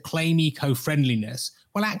drivers to claim eco-friendliness.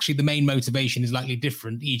 Well, actually, the main motivation is likely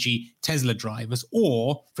different, e.g. Tesla drivers.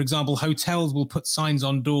 Or, for example, hotels will put signs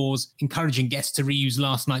on doors encouraging guests to reuse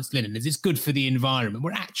last night's linen as it's good for the environment,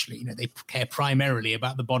 where actually, they care primarily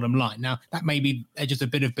about the bottom line. Now, that may be just a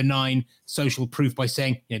bit of benign social proof by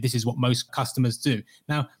saying, this is what most customers do.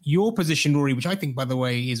 Now, your position, Rory, which I think, by the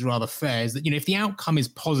way, is rather fair, is that, if the outcome is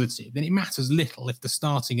positive, then it matters little if the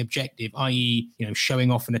starting objective, i.e.,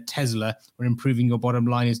 showing off in a Tesla or improving your bottom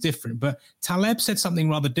line, is different. But Taleb said something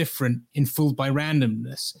rather different in Fooled by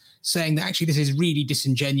Randomness, saying that actually this is really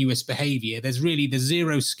disingenuous behavior. There's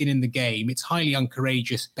zero skin in the game. It's highly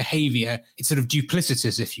uncourageous behavior. It's sort of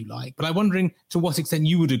duplicitous, if you like. But I'm wondering to what extent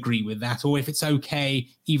you would agree with that, or if it's okay,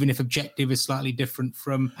 even if objective is slightly different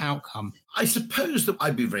from outcome. I suppose that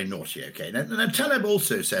I'd be very naughty, okay? Now, Taleb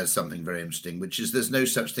also says something very interesting, which is there's no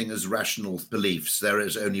such thing as rational beliefs. There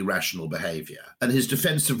is only rational behavior. And his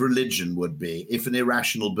defense of religion would be, if an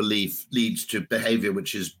irrational belief leads to behavior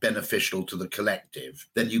which is beneficial to the collective,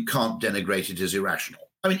 then you can't denigrate it as irrational.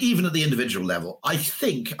 I mean, even at the individual level, I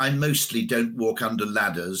think I mostly don't walk under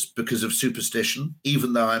ladders because of superstition,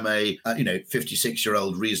 even though I'm a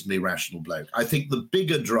 56-year-old reasonably rational bloke. I think the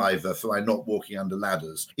bigger driver for my not walking under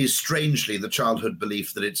ladders is strangely the childhood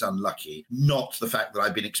belief that it's unlucky, not the fact that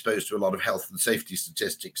I've been exposed to a lot of health and safety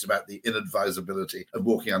statistics about the inadvisability of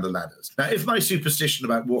walking under ladders. Now, if my superstition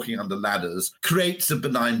about walking under ladders creates a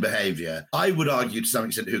benign behavior, I would argue to some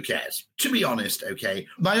extent, who cares? To be honest, okay,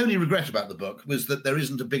 my only regret about the book was that there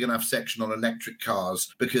isn't a big enough section on electric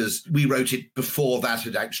cars, because we wrote it before that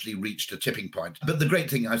had actually reached a tipping point. But the great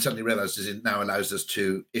thing I've suddenly realized is it now allows us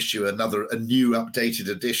to issue a new updated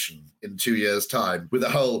edition in 2 years' time with a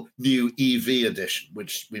whole new EV edition,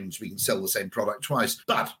 which means we can sell the same product twice.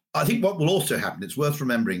 But I think what will also happen, it's worth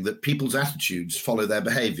remembering that people's attitudes follow their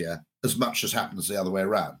behavior as much as happens the other way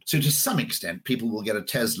around. So to some extent, people will get a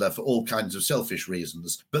Tesla for all kinds of selfish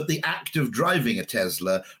reasons, but the act of driving a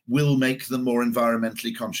Tesla will make them more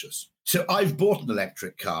environmentally conscious. So I've bought an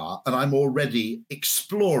electric car and I'm already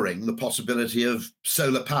exploring the possibility of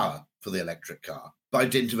solar power for the electric car by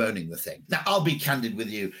dint of owning the thing. Now, I'll be candid with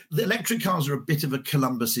you. The electric cars are a bit of a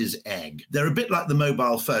Columbus's egg. They're a bit like the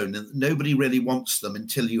mobile phone, and nobody really wants them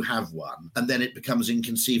until you have one, and then it becomes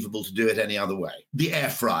inconceivable to do it any other way. The air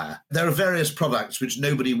fryer. There are various products which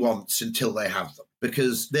nobody wants until they have them,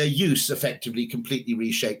 because their use effectively completely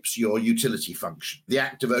reshapes your utility function. The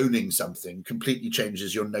act of owning something completely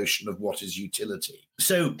changes your notion of what is utility.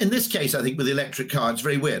 So in this case, I think with the electric car, it's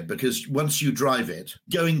very weird, because once you drive it,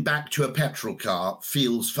 going back to a petrol car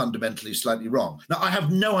feels fundamentally slightly wrong. Now, I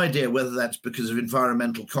have no idea whether that's because of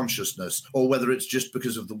environmental consciousness, or whether it's just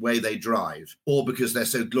because of the way they drive, or because they're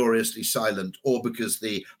so gloriously silent, or because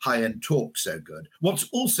the high-end torque's so good. What's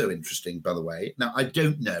also interesting, by the way, now I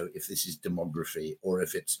don't know if this is demography or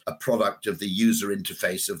if it's a product of the user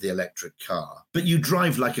interface of the electric car, but you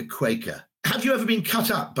drive like a Quaker. Have you ever been cut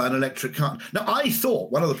up by an electric car? Now, I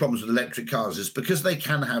thought one of the problems with electric cars is because they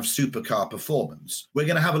can have supercar performance, we're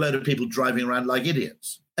going to have a load of people driving around like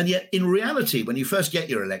idiots. And yet, in reality, when you first get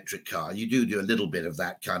your electric car, you do a little bit of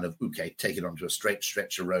that kind of, okay, take it onto a straight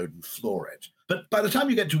stretch of road and floor it. But by the time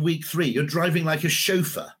you get to week 3, you're driving like a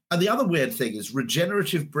chauffeur. And the other weird thing is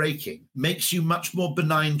regenerative braking makes you much more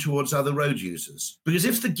benign towards other road users. Because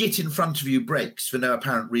if the git in front of you brakes for no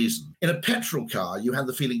apparent reason, in a petrol car, you have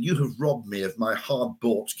the feeling you have robbed me of my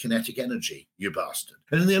hard-bought kinetic energy, you bastard.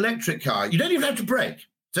 And in the electric car, you don't even have to brake.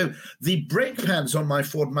 So the brake pads on my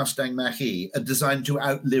Ford Mustang Mach-E are designed to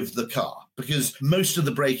outlive the car, because most of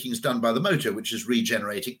the braking is done by the motor, which is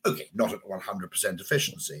regenerating, okay, not at 100%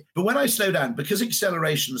 efficiency. But when I slow down, because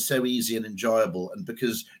acceleration is so easy and enjoyable, and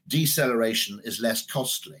because deceleration is less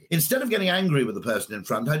costly, instead of getting angry with the person in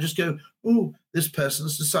front, I just go, oh, this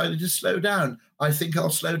person's decided to slow down. I think I'll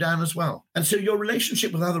slow down as well. And so your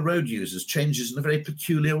relationship with other road users changes in a very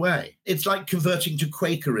peculiar way. It's like converting to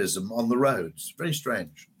Quakerism on the roads. Very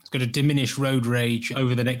strange. going to diminish road rage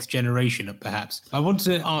over the next generation, perhaps. I want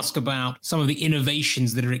to ask about some of the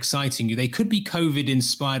innovations that are exciting you. They could be COVID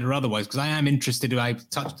inspired or otherwise, because I am interested, I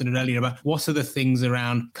touched on it earlier, about what are the things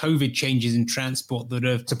around COVID changes in transport that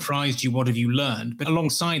have surprised you? What have you learned? But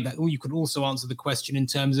alongside that, you could also answer the question in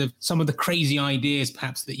terms of some of the crazy ideas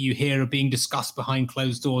perhaps that you hear are being discussed behind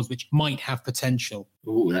closed doors, which might have potential.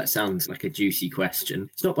 Oh, that sounds like a juicy question.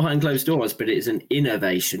 It's not behind closed doors, but it is an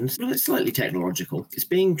innovation. Well, it's slightly technological. It's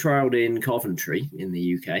being trialled in Coventry in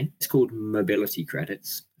the UK. It's called mobility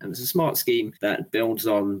credits. And it's a smart scheme that builds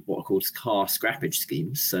on what are called car scrappage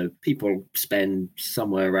schemes. So people spend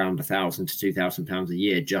somewhere around £1,000 to £2,000 a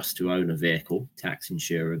year just to own a vehicle, tax,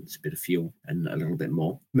 insurance, a bit of fuel, and a little bit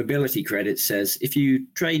more. Mobility credit says if you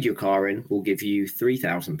trade your car in, we'll give you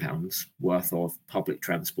 £3,000 worth of public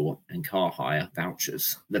transport and car hire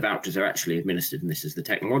vouchers. The vouchers are actually administered, and this is the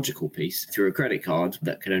technological piece, through a credit card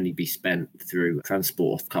that can only be spent through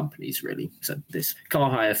transport companies, really. So this car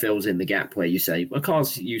hire fills in the gap where you say, well,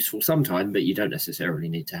 car's useful sometime, but you don't necessarily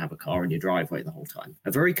need to have a car in your driveway the whole time.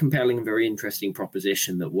 A very compelling and very interesting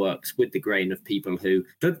proposition that works with the grain of people who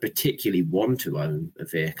don't particularly want to own a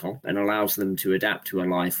vehicle and allows them to adapt to a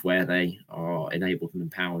life where they are enabled and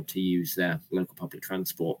empowered to use their local public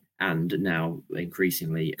transport and now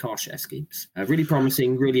increasingly car share schemes. Really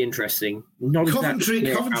promising, really interesting.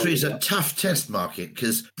 Coventry's a tough test market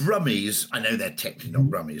because Brummies, I know they're technically not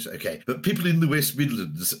Brummies, okay, but people in the West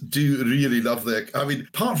Midlands do really love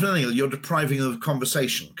apart from anything, you're depriving them of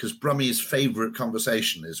conversation because Brummie's favourite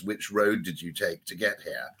conversation is which road did you take to get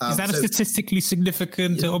here? Is that a statistically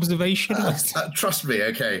significant observation? Trust me,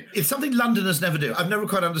 okay. It's something Londoners never do. I've never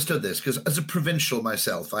quite understood this because as a provincial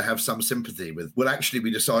myself, I have some sympathy with, well, actually,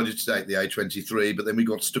 we decided to take the A23, but then we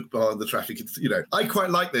got stuck behind the traffic. I quite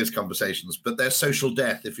like those conversations, but they're social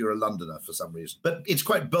death if you're a Londoner for some reason. But it's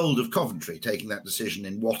quite bold of Coventry taking that decision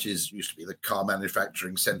in what used to be the car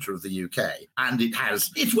manufacturing centre of the UK. And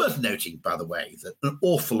it's worth noting, by the way, that an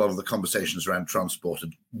awful lot of the conversations around transport are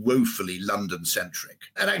woefully London-centric.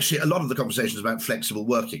 And actually, a lot of the conversations about flexible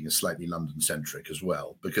working is slightly London-centric as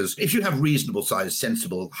well. Because if you have reasonable-sized,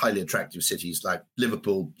 sensible, highly attractive cities like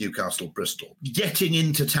Liverpool, Newcastle, Bristol, getting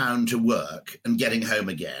into town to work and getting home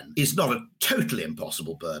again is not a totally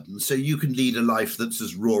impossible burden, so you can lead a life that's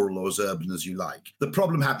as rural or as urban as you like. The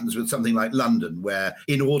problem happens with something like London, where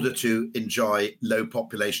in order to enjoy low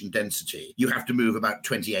population density, you have to move about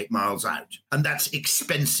 28 miles out, and that's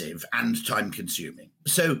expensive and time-consuming.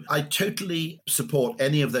 So I totally support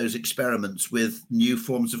any of those experiments with new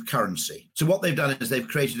forms of currency. So what they've done is they've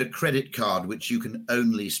created a credit card which you can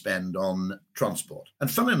only spend on transport. And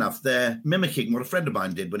funnily enough, they're mimicking what a friend of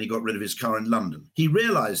mine did when he got rid of his car in London. He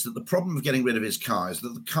realised that the problem of getting rid of his car is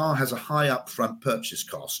that the car has a high upfront purchase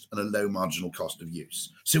cost and a low marginal cost of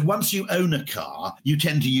use. So once you own a car, you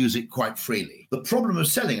tend to use it quite freely. The problem of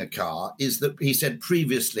selling a car is that, he said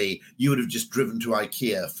previously, you would have just driven to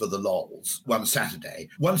IKEA for the lols one Saturday.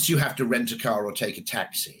 Once you have to rent a car or take a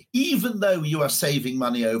taxi, even though you are saving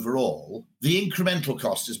money overall, the incremental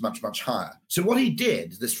cost is much, much higher. So what he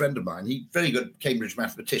did, this friend of mine, he's a very good Cambridge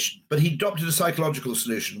mathematician, but he adopted a psychological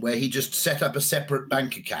solution where he just set up a separate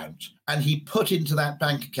bank account and he put into that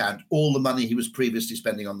bank account all the money he was previously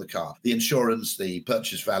spending on the car, the insurance, the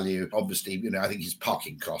purchase value, obviously, I think his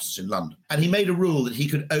parking costs in London. And he made a rule that he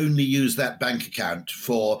could only use that bank account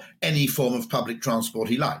for any form of public transport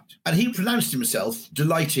he liked. And he pronounced himself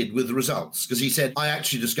delighted with the results because he said, I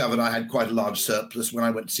actually discovered I had quite a large surplus when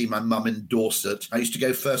I went to see my mum in Dorset. I used to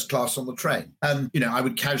go first class on the train. And, I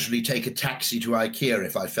would casually take a taxi to IKEA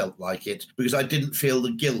if I felt like it because I didn't feel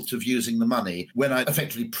the guilt of using the money when I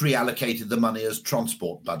effectively pre-allocated the money as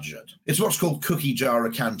transport budget. It's what's called cookie jar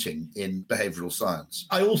accounting in behavioural science.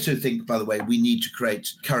 I also think, by the way, we need to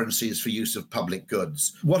create currencies for use of public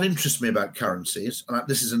goods. What interests me about currencies, and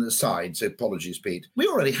this is an aside, so apologies, Pete, we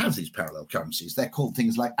already have these parallel currencies. They're called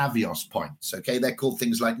things like Avios points, okay? They're called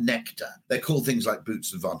things like Nectar. They're called things like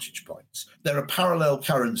Boots and Vantage points. They're a parallel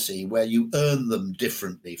currency where you earn them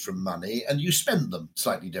differently from money and you spend them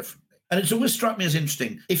slightly differently. And it's always struck me as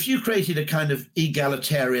interesting. If you created a kind of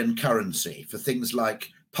egalitarian currency for things like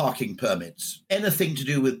parking permits, anything to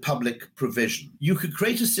do with public provision, you could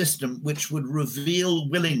create a system which would reveal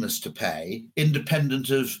willingness to pay independent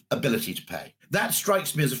of ability to pay. That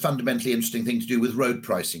strikes me as a fundamentally interesting thing to do with road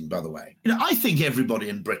pricing, by the way. I think everybody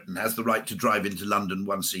in Britain has the right to drive into London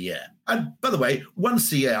once a year. And by the way,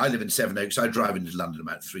 once a year, I live in Sevenoaks, I drive into London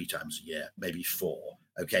about 3 times a year, maybe 4.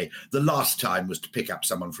 Okay, the last time was to pick up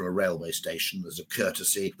someone from a railway station as a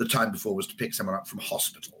courtesy. The time before was to pick someone up from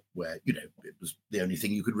hospital. where, it was the only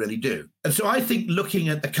thing you could really do. And so I think looking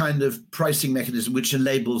at a kind of pricing mechanism which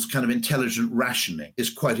enables kind of intelligent rationing is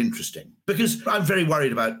quite interesting. Because I'm very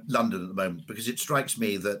worried about London at the moment, because it strikes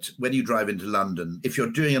me that when you drive into London, if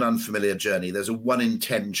you're doing an unfamiliar journey, there's a 1 in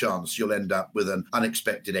 10 chance you'll end up with an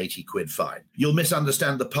unexpected 80 quid fine. You'll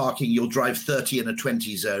misunderstand the parking, you'll drive 30 in a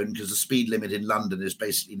 20 zone because the speed limit in London is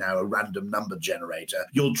basically now a random number generator.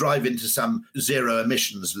 You'll drive into some zero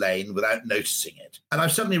emissions lane without noticing it. And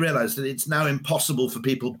I've suddenly realized that it's now impossible for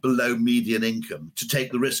people below median income to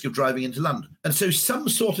take the risk of driving into London. And so some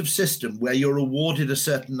sort of system where you're awarded a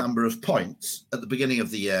certain number of points at the beginning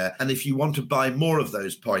of the year, and if you want to buy more of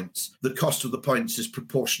those points, the cost of the points is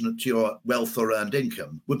proportionate to your wealth or earned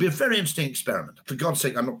income, would be a very interesting experiment. For God's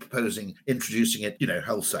sake, I'm not proposing introducing it,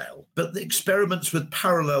 wholesale, but the experiments with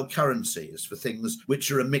parallel currencies for things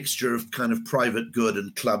which are a mixture of kind of private good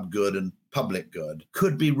and club good and public good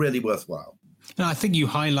could be really worthwhile. And I think you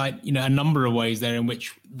highlight, a number of ways there in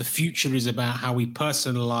which the future is about how we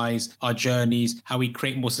personalize our journeys, how we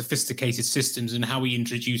create more sophisticated systems, and how we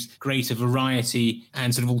introduce greater variety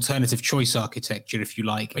and sort of alternative choice architecture, if you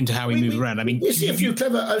like, into how we move around. I mean, you see a few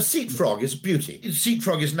clever. Seat Frog is a beauty. Seat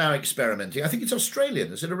Frog is now experimenting. I think it's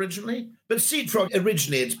Australian, is it originally? But Seat Frog,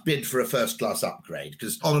 originally it's bid for a first-class upgrade,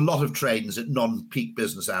 because on a lot of trains at non-peak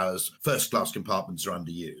business hours, first-class compartments are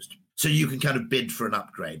underused. So you can kind of bid for an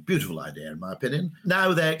upgrade. Beautiful idea, in my opinion.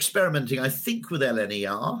 Now they're experimenting, I think, with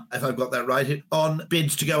LNER, if I've got that right, on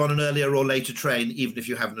bids to go on an earlier or later train, even if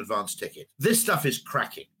you have an advance ticket. This stuff is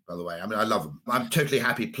cracking, by the way. I mean, I love them. I'm totally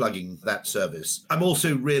happy plugging that service. I'm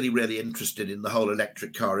also really, really interested in the whole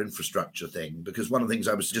electric car infrastructure thing, because one of the things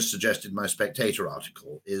I was just suggested in my Spectator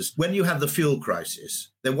article is when you had the fuel crisis,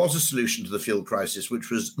 there was a solution to the fuel crisis,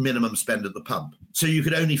 which was minimum spend at the pump. So you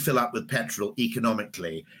could only fill up with petrol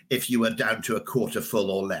economically if you were down to a quarter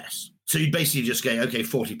full or less. So you'd basically just go, okay,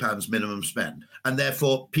 £40 minimum spend. And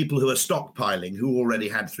therefore, people who are stockpiling, who already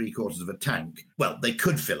had 3/4 of a tank, well, they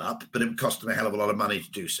could fill up, but it would cost them a hell of a lot of money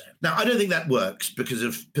to do so. Now, I don't think that works because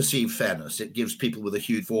of perceived fairness. It gives people with a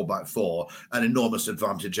huge 4x4 an enormous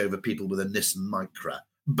advantage over people with a Nissan Micra.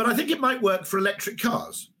 But I think it might work for electric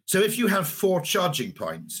cars. So if you have 4 charging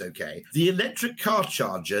points, okay, the electric car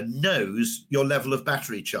charger knows your level of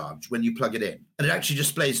battery charge when you plug it in, and it actually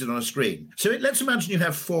displays it on a screen. So let's imagine you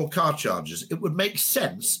have 4 car chargers. It would make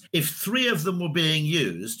sense if 3 of them were being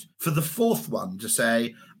used for the 4th one to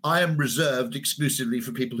say, I am reserved exclusively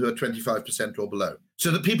for people who are 25% or below.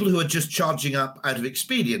 So that people who are just charging up out of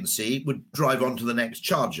expediency would drive on to the next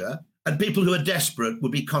charger, and people who are desperate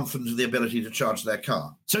would be confident of the ability to charge their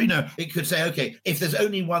car. So, it could say, okay, if there's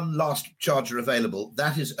only one last charger available,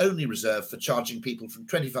 that is only reserved for charging people from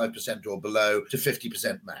 25% or below to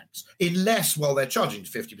 50% max. Unless, while they're charging to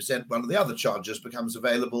 50%, one of the other chargers becomes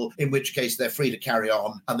available, in which case they're free to carry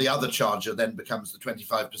on, and the other charger then becomes the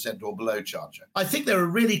 25% or below charger. I think there are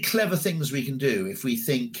really clever things we can do if we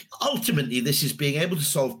think, ultimately, this is being able to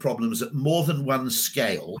solve problems at more than one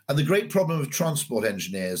scale. And the great problem of transport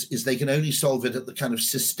engineers is they can only solve it at the kind of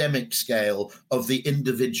systemic scale of the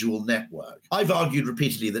individual network. I've argued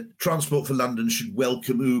repeatedly that Transport for London should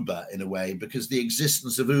welcome Uber in a way, because the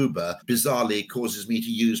existence of Uber bizarrely causes me to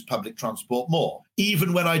use public transport more,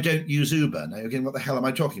 even when I don't use Uber. Now, again, what the hell am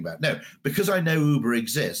I talking about? No, because I know Uber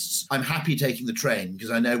exists, I'm happy taking the train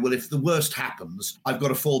because I know, well, if the worst happens, I've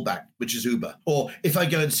got a fallback, which is Uber. Or if I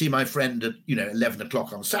go and see my friend at, 11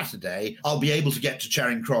 o'clock on Saturday, I'll be able to get to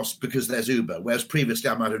Charing Cross because there's Uber, whereas previously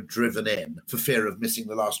I might have driven in for fear of missing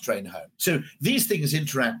the last train home. So these things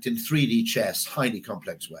interact in 3D chess, highly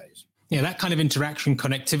complex ways. Yeah, that kind of interaction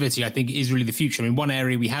connectivity, I think, is really the future. I mean, one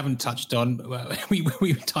area we haven't touched on,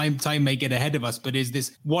 time may get ahead of us, but is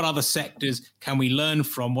this, what other sectors can we learn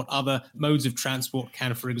from? What other modes of transport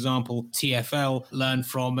can, for example, TfL learn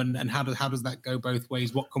from? And how does that go both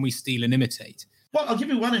ways? What can we steal and imitate? Well, I'll give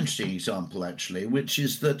you one interesting example, actually, which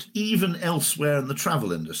is that even elsewhere in the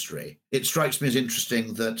travel industry, it strikes me as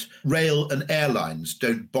interesting that rail and airlines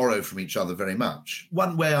don't borrow from each other very much.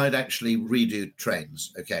 One way I'd actually redo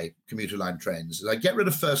trains, commuter line trains, is I'd get rid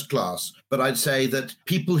of first class, but I'd say that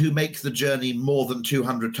people who make the journey more than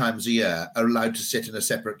 200 times a year are allowed to sit in a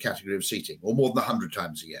separate category of seating, or more than 100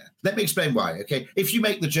 times a year. Let me explain why, okay? If you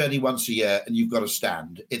make the journey once a year and you've got to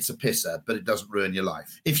stand, it's a pisser, but it doesn't ruin your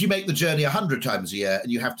life. If you make the journey 100 times a year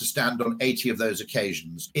and you have to stand on 80 of those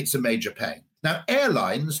occasions, it's a major pain. Now,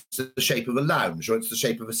 airlines, it's the shape of a lounge, or it's the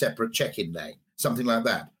shape of a separate check-in lane, something like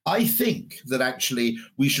that. I think that actually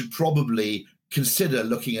we should probably consider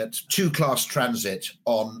looking at 2-class transit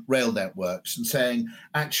on rail networks and saying,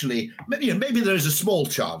 actually, maybe there is a small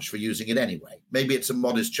charge for using it anyway. Maybe it's a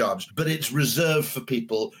modest charge, but it's reserved for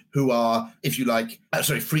people who are, if you like,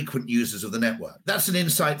 frequent users of the network. That's an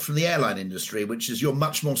insight from the airline industry, which is you're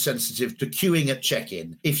much more sensitive to queuing at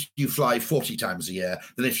check-in if you fly 40 times a year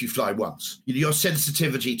than if you fly once. Your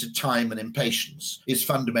sensitivity to time and impatience is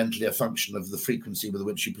fundamentally a function of the frequency with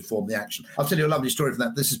which you perform the action. I'll tell you a lovely story from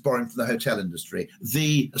that. This is borrowing from the hotel industry.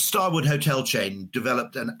 The Starwood hotel chain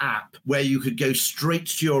developed an app where you could go straight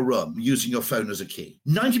to your room using your phone as a key.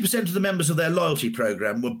 90% of the members of their loyalty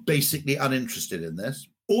program were basically uninterested in this.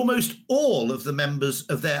 Almost all of the members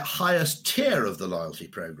of their highest tier of the loyalty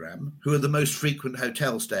program, who are the most frequent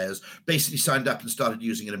hotel stayers, basically signed up and started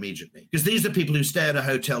using it immediately. Because these are people who stay at a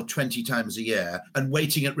hotel 20 times a year and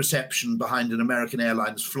waiting at reception behind an American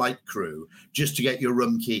Airlines flight crew just to get your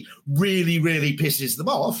room key really, really pisses them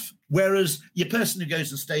off. Whereas your person who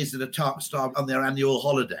goes and stays at a star on their annual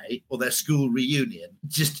holiday or their school reunion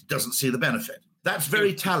just doesn't see the benefit. That's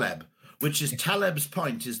very Taleb. Which is Taleb's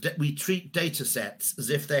point, is that we treat data sets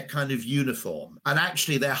as if they're kind of uniform, and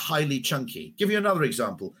actually they're highly chunky. Give you another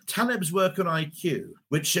example. Taleb's work on IQ,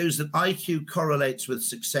 which shows that IQ correlates with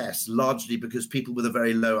success largely because people with a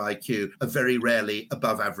very low IQ are very rarely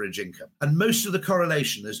above average income. And most of the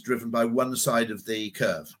correlation is driven by one side of the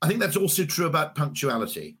curve. I think that's also true about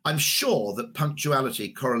punctuality. I'm sure that punctuality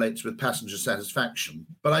correlates with passenger satisfaction,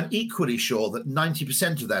 but I'm equally sure that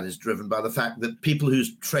 90% of that is driven by the fact that people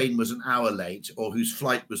whose train was an hour late or whose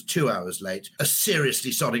flight was 2 hours late are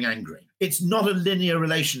seriously sodding angry. It's not a linear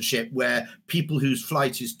relationship where people whose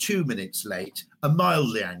flight is 2 minutes late are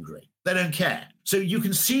mildly angry. They don't care. So you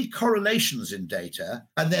can see correlations in data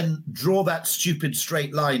and then draw that stupid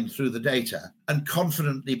straight line through the data and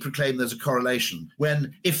confidently proclaim there's a correlation,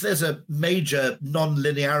 when if there's a major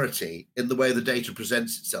non-linearity in the way the data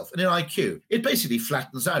presents itself, and in IQ, it basically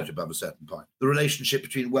flattens out above a certain point. The relationship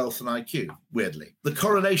between wealth and IQ, weirdly. The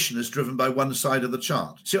correlation is driven by one side of the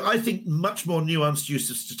chart. So I think much more nuanced use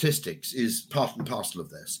of statistics is part and parcel of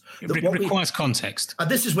this. It requires context. And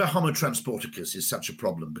this is where Homo transporticus is such a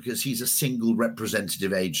problem, because he's a single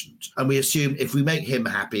representative agent. And we assume if we make him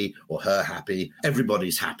happy or her happy,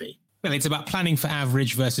 everybody's happy. Well, it's about planning for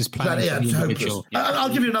average versus planning for the individual. I'll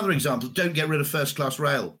give you another example. Don't get rid of first-class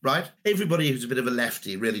rail, right? Everybody who's a bit of a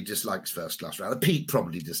lefty really dislikes first-class rail. Pete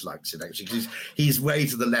probably dislikes it, actually, because he's way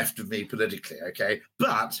to the left of me politically, okay?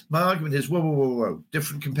 But my argument is, whoa,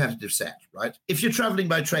 different competitive set, right? If you're travelling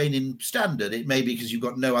by train in standard, it may be because you've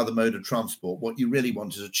got no other mode of transport. What you really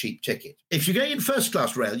want is a cheap ticket. If you're going in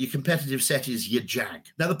first-class rail, your competitive set is your Jag.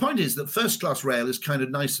 Now, the point is that first-class rail is kind of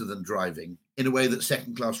nicer than driving in a way that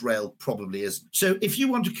second-class rail probably isn't. So if you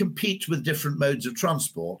want to compete with different modes of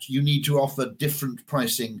transport, you need to offer different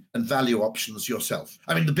pricing and value options yourself.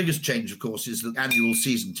 I mean, the biggest change, of course, is that annual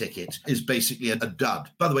season ticket is basically a dud.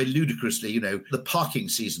 By the way, ludicrously, the parking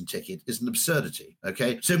season ticket is an absurdity,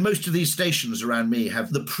 okay? So most of these stations around me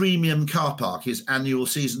have the premium car park is annual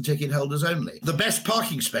season ticket holders only. The best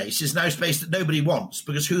parking space is now space that nobody wants,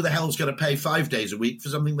 because who the hell's going to pay 5 days a week for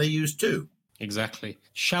something they use 2? Exactly.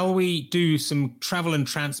 Shall we do some travel and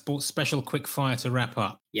transport special quickfire to wrap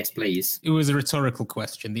up? Yes, please. It was a rhetorical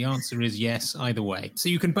question. The answer is yes, either way. So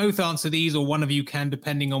you can both answer these, or one of you can,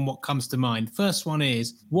 depending on what comes to mind. First one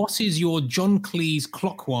is, what is your John Cleese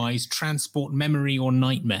clockwise transport memory or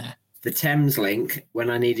nightmare? The Thames link, when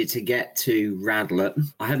I needed to get to Radlett,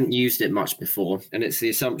 I hadn't used it much before, and it's the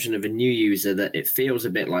assumption of a new user that it feels a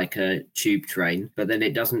bit like a tube train, but then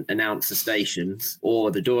it doesn't announce the stations, or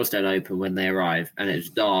the doors don't open when they arrive, and it's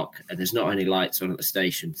dark, and there's not any lights on at the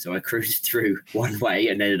station. So I cruised through one way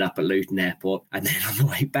and ended up at Luton Airport, and then on the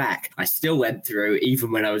way back, I still went through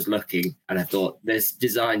even when I was looking, and I thought, this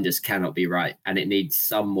design just cannot be right, and it needs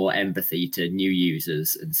some more empathy to new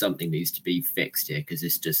users, and something needs to be fixed here, because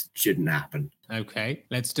this just shouldn't happen. Okay,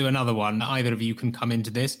 let's do another one. Either of you can come into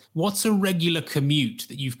this. What's a regular commute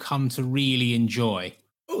that you've come to really enjoy?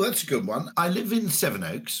 Oh, that's a good one. I live in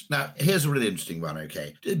Sevenoaks. Now, here's a really interesting one,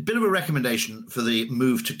 okay? A bit of a recommendation for the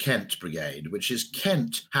Move to Kent brigade, which is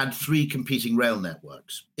Kent had 3 competing rail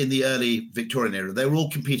networks. In the early Victorian era, they were all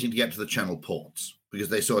competing to get to the Channel ports, because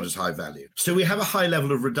they saw it as high value. So we have a high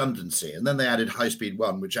level of redundancy, and then they added High Speed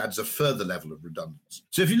 1, which adds a further level of redundancy.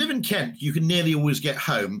 So if you live in Kent, you can nearly always get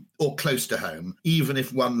home or close to home, even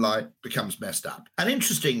if one line becomes messed up. And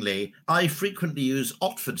interestingly, I frequently use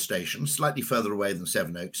Otford Station, slightly further away than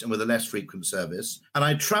Sevenoaks and with a less frequent service. And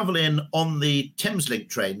I travel in on the Thameslink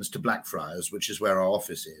trains to Blackfriars, which is where our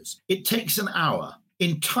office is. It takes an hour.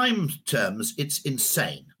 In time terms, it's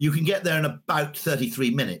insane. You can get there in about 33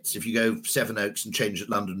 minutes if you go Sevenoaks and change at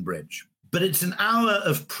London Bridge. But it's an hour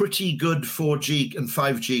of pretty good 4G and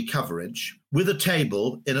 5G coverage with a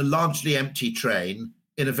table in a largely empty train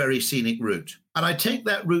in a very scenic route. And I take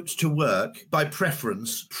that route to work by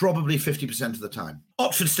preference probably 50% of the time.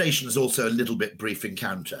 Oxford Station is also a little bit brief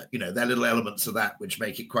encounter. You know, there are little elements of that which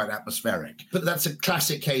make it quite atmospheric. But that's a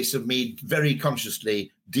classic case of me very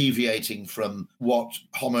consciously deviating from what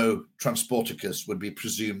Homo transporticus would be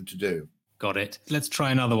presumed to do. Got it. Let's try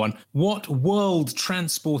another one. What world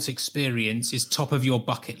transport experience is top of your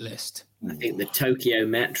bucket list? I think the Tokyo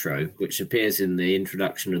Metro, which appears in the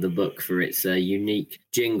introduction of the book for its unique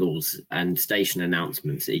jingles and station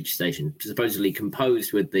announcements at each station, supposedly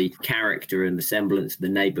composed with the character and the semblance of the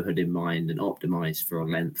neighbourhood in mind and optimised for a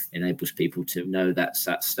length, enables people to know that's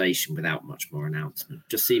that station without much more announcement.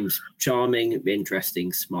 Just seems charming,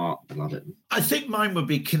 interesting, smart. I love it. I think mine would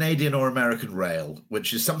be Canadian or American Rail,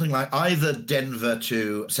 which is something like either Denver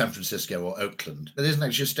to San Francisco or Oakland. There isn't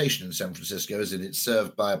actually a station in San Francisco, is it? It's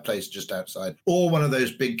served by a place just outside, or one of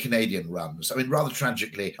those big Canadian runs. I mean, rather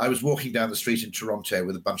tragically, I was walking down the street in Toronto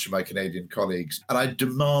with a bunch of my Canadian colleagues, and I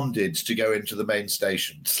demanded to go into the main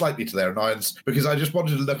station, slightly to their annoyance, because I just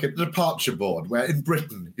wanted to look at the departure board, where in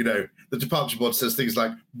Britain, you know, the departure board says things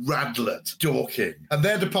like Radlett, Dorking, and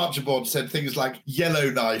their departure board said things like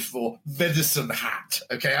Yellowknife or Medicine Hat,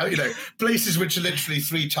 okay? You know, places which are literally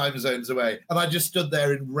 3 time zones away. And I just stood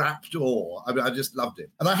there in rapt awe. I mean, I just loved it.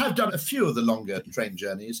 And I have done a few of the longer train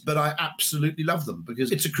journeys, but I absolutely love them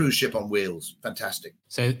because it's a cruise ship on wheels. Fantastic.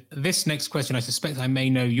 So this next question, I suspect I may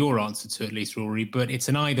know your answer to at least, Rory, but it's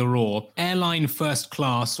an either or. Airline first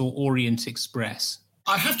class or Orient Express?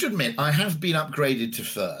 I have to admit, I have been upgraded to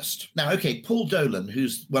first. Now, okay, Paul Dolan,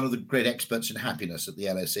 who's one of the great experts in happiness at the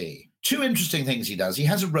LSE, 2 interesting things he does. He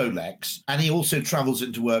has a Rolex, and he also travels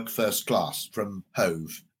into work first class from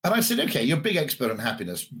Hove. And I said, okay, you're a big expert on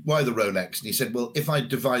happiness. Why the Rolex? And he said, well, if I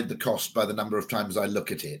divide the cost by the number of times I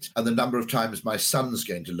look at it and the number of times my son's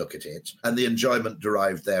going to look at it and the enjoyment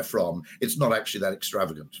derived therefrom, it's not actually that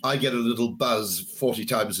extravagant. I get a little buzz 40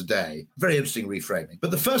 times a day. Very interesting reframing. But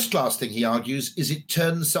the first class thing, he argues, is it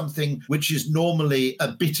turns something which is normally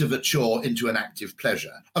a bit of a chore into an active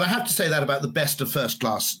pleasure. And I have to say that about the best of first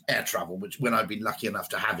class air travel, which when I've been lucky enough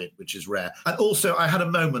to have it, which is rare. And also I had a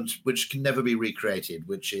moment which can never be recreated,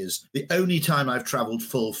 which is the only time I've travelled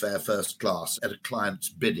full fare first class at a client's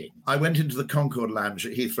bidding. I went into the Concord Lounge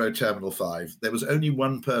at Heathrow Terminal 5. There was only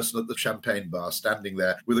one person at the champagne bar standing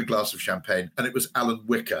there with a glass of champagne, and it was Alan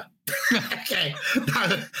Wicker. Okay.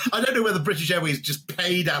 Now, I don't know whether British Airways just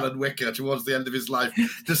paid Alan Wicker towards the end of his life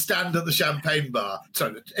to stand at the champagne bar.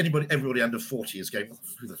 So everybody under 40 is going,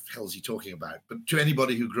 who the hell is he talking about? But to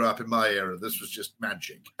anybody who grew up in my era, this was just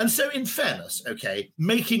magic. And so in fairness, okay,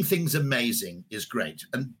 making things amazing is great.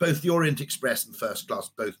 And both the Orient Express and First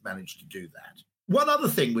Class both managed to do that. One other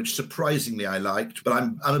thing which surprisingly I liked, but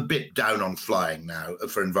I'm a bit down on flying now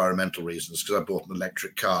for environmental reasons because I bought an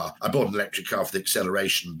electric car. I bought an electric car for the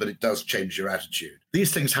acceleration, but it does change your attitude.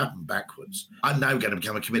 These things happen backwards. I'm now going to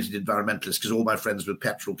become a committed environmentalist because all my friends with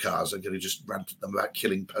petrol cars are going to just rant at them about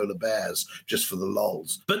killing polar bears just for the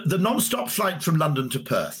lols. But the non-stop flight from London to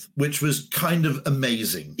Perth, which was kind of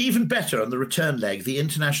amazing. Even better on the return leg, the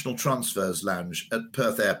International Transfers Lounge at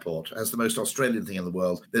Perth Airport has the most Australian thing in the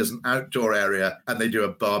world. There's an outdoor area and they do a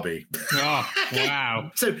barbie. Oh,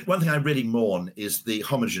 wow. So one thing I really mourn is the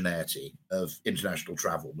homogeneity of international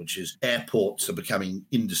travel, which is airports are becoming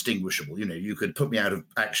indistinguishable. You know, you could put me out of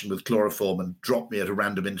action with chloroform and drop me at a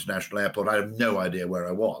random international airport. I have no idea where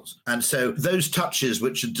I was. And so those touches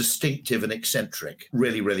which are distinctive and eccentric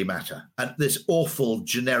really, really matter. And this awful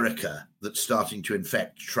generica that's starting to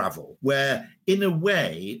infect travel, where in a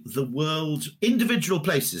way, the world, individual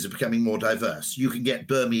places are becoming more diverse. You can get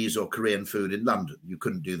Burmese or Korean food in London. You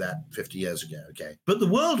couldn't do that 50 years ago, okay? But the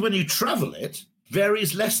world, when you travel it,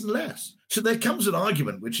 varies less and less. So there comes an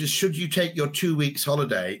argument, which is, should you take your 2 weeks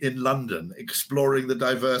holiday in London exploring the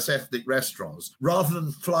diverse ethnic restaurants rather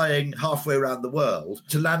than flying halfway around the world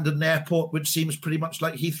to land at an airport which seems pretty much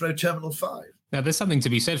like Heathrow Terminal 5? Now, there's something to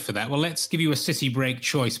be said for that. Well, let's give you a city break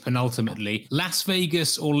choice penultimately. Las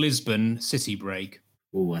Vegas or Lisbon city break?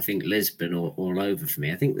 Oh, I think Lisbon all over for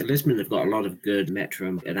me. I think that Lisbon have got a lot of good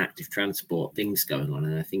metro and active transport things going on,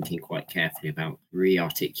 and they're thinking quite carefully about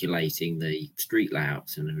re-articulating the street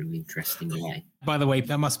layouts in an interesting way. By the way,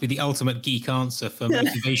 that must be the ultimate geek answer for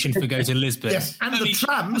motivation for go to Lisbon. Yes, and the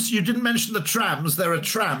trams, you didn't mention the trams. There are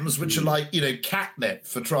trams which are like, you know, catnip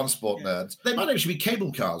for transport nerds. They might actually be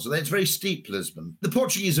cable cars. It's very steep, Lisbon. The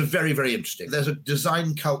Portuguese are very, very interesting. There's a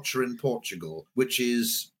design culture in Portugal which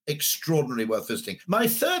is extraordinarily worth visiting. My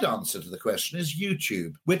third answer to the question is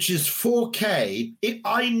YouTube, which is 4K.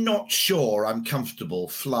 I'm not sure I'm comfortable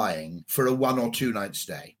flying for a 1 or 2 night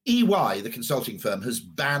stay. EY, the consulting firm, has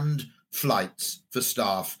banned flights for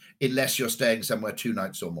staff unless you're staying somewhere 2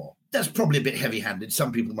 nights or more. That's probably a bit heavy-handed.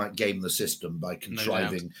 Some people might game the system by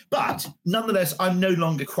contriving. But nonetheless, I'm no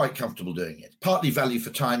longer quite comfortable doing it. Partly value for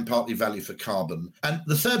time, partly value for carbon. And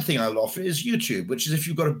the third thing I will offer is YouTube, which is if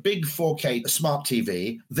you've got a big 4K smart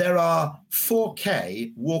TV, there are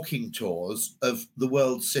 4K walking tours of the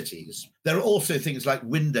world's cities. There are also things like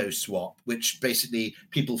window swap, which basically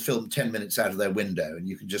people film 10 minutes out of their window and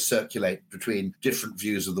you can just circulate between different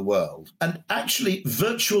views of the world. And actually,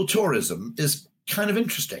 virtual tourism is kind of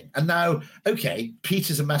interesting. And now, okay, Pete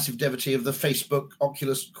is a massive devotee of the Facebook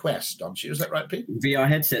Oculus Quest, aren't you? Is that right, Pete? VR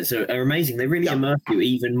headsets are amazing. They really immerse you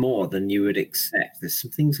even more than you would expect. There's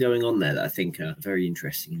some things going on there that I think are very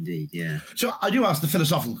interesting indeed, yeah. So I do ask the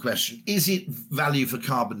philosophical question, is it value for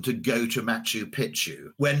carbon to go to Machu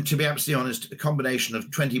Picchu when, to be absolutely honest, a combination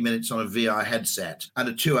of 20 minutes on a VR headset and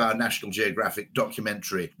a 2-hour National Geographic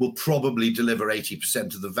documentary will probably deliver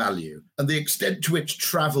 80% of the value? And the extent to which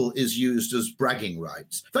travel is used as bragging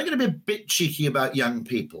rights. If I'm going to be a bit cheeky about young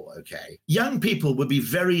people, okay, young people would be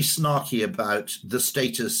very snarky about the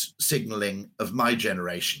status signaling of my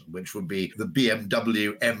generation, which would be the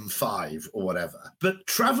BMW M5 or whatever. But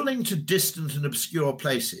traveling to distant and obscure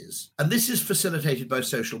places, and this is facilitated by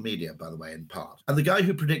social media, by the way, in part. And the guy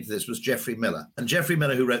who predicted this was Geoffrey Miller. And Geoffrey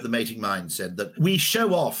Miller, who wrote The Mating Mind, said that we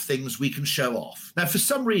show off things we can show off. Now, for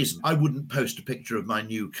some reason, I wouldn't post a picture of my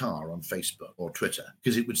new car on Facebook or Twitter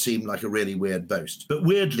because it would seem like a really weird boast. But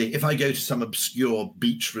weirdly, if I go to some obscure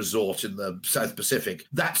beach resort in the South Pacific,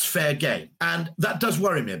 that's fair game. And that does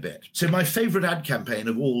worry me a bit. So my favorite ad campaign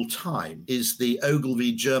of all time is the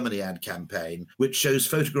Ogilvy Germany ad campaign, which shows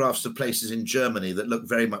photographs of places in Germany that look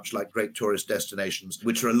very much like great tourist destinations,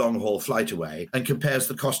 which are a long-haul flight away, and compares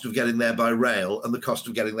the cost of getting there by rail and the cost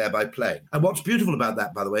of getting there by plane. And what's beautiful about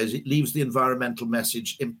that, by the way, is it leaves the environmental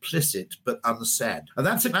message implicit but unsaid. And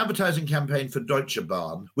that's an advertising campaign for Deutsche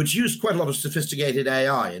Bahn, which used quite a lot of sophisticated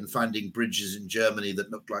AI in finding bridges in Germany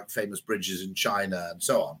that look like famous bridges in China and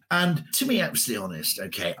so on. And to be absolutely honest,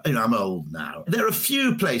 okay, I'm old now. There are a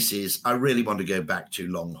few places I really want to go back to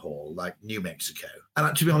long haul, like New Mexico.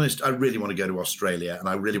 And to be honest, I really want to go to Australia and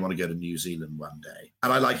I really want to go to New Zealand one day.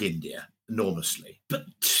 And I like India enormously. But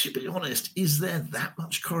to be honest, is there that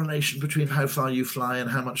much correlation between how far you fly and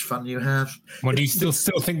how much fun you have? Well, do you still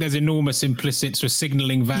think there's enormous implicit sort of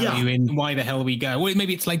signalling value in why the hell we go? Well,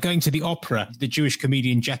 maybe it's like going to the opera. The Jewish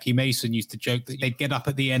comedian Jackie Mason used to joke that they'd get up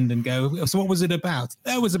at the end and go, so what was it about?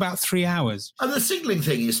 It was about 3 hours. And the signalling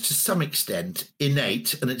thing is to some extent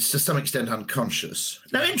innate and it's to some extent unconscious.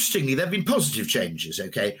 Now, interestingly, there have been positive changes,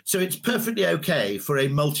 okay? So it's perfectly okay for a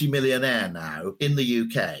multimillionaire now in the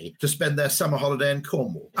UK to spend their summer holiday in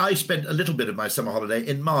Cornwall. I spent a little bit of my summer holiday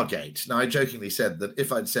in Margate. Now, I jokingly said that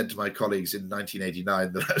if I'd said to my colleagues in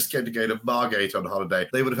 1989 that I was going to go to Margate on holiday,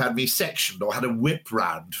 they would have had me sectioned or had a whip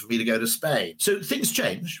round for me to go to Spain. So things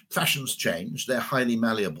change, fashions change, they're highly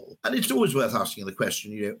malleable. And it's always worth asking the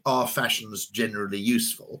question, are fashions generally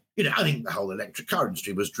useful? I think the whole electric car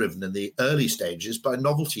industry was driven in the early stages by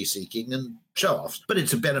novelty seeking and show-offs, but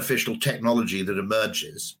it's a beneficial technology that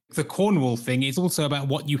emerges. The Cornwall thing is also about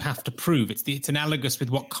what you have to prove. It's analogous with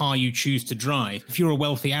what car you choose to drive. If you're a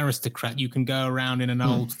wealthy aristocrat, you can go around in an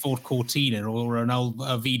old Ford Cortina or an old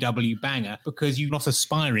VW Banger because you're not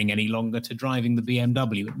aspiring any longer to driving the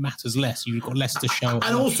BMW. It matters less. You've got less to show.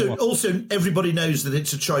 And also, everybody knows that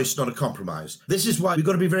it's a choice, not a compromise. This is why we've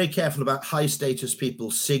got to be very careful about high-status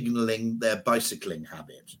people signalling their bicycling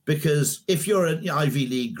habit. Because if you're an Ivy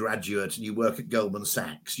League graduate and you work at Goldman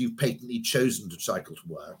Sachs, you've patently chosen to cycle to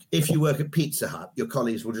work. If you work at Pizza Hut, your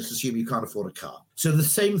colleagues will just assume you can't afford a car. So the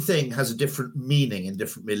same thing has a different meaning in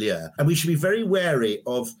different milieu. And we should be very wary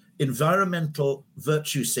of environmental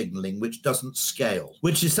virtue signaling which doesn't scale,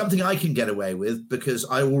 which is something I can get away with because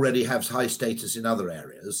I already have high status in other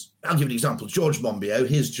areas. I'll give an example. George Monbiot,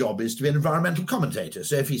 his job is to be an environmental commentator.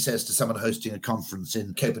 So if he says to someone hosting a conference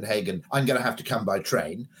in Copenhagen, I'm going to have to come by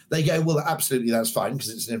train, they go, well, absolutely, that's fine because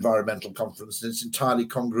it's an environmental conference and it's entirely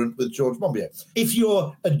congruent with George Monbiot. If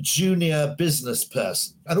you're a junior business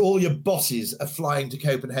person and all your bosses are flying to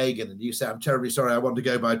Copenhagen and you say, I'm terribly sorry, I want to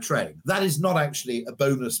go by train, that is not actually a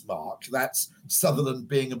bonus mark. That's Sutherland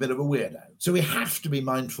being a bit of a weirdo. So we have to be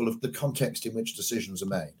mindful of the context in which decisions are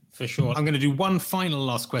made. For sure. I'm going to do one final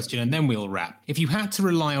last question and then we'll wrap. If you had to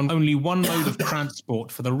rely on only one mode of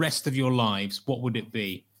transport for the rest of your lives, what would it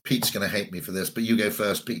be? Pete's going to hate me for this, but you go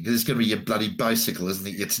first, Pete, because it's going to be your bloody bicycle, isn't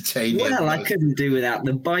it? Your titanium. Well, I couldn't do without.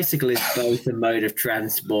 The bicycle is both a mode of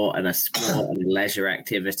transport and a sport and a leisure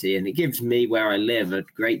activity, and it gives me, where I live, a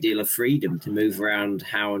great deal of freedom to move around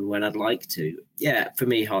how and when I'd like to. Yeah, for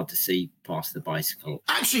me, hard to see past the bicycle.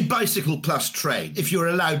 Actually, bicycle plus train, if you're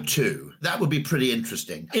allowed to, that would be pretty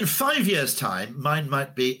interesting. In 5 years' time, mine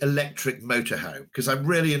might be electric motorhome, because I'm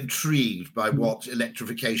really intrigued by what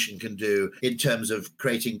electrification can do in terms of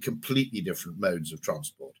creating completely different modes of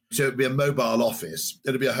transport. So it'd be a mobile office,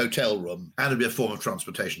 it'd be a hotel room, and it'd be a form of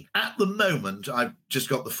transportation. At the moment, I've just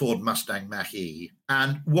got the Ford Mustang Mach-E,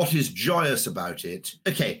 and what is joyous about it,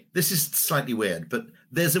 okay, this is slightly weird, but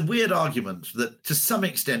there's a weird argument that to some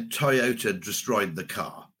extent Toyota destroyed the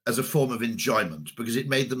car as a form of enjoyment because it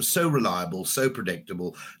made them so reliable, so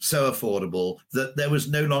predictable, so affordable that there was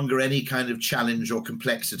no longer any kind of challenge or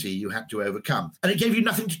complexity you had to overcome. And it gave you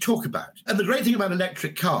nothing to talk about. And the great thing about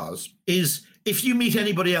electric cars is if you meet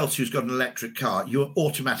anybody else who's got an electric car, you're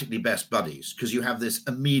automatically best buddies because you have this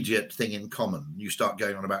immediate thing in common. You start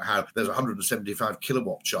going on about how there's a 175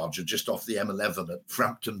 kilowatt charger just off the M11 at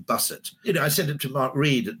Frampton Busset. I said it to Mark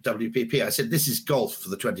Reed at WPP. I said, this is golf for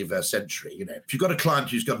the 21st century. If you've got a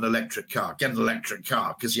client who's got an electric car, get an electric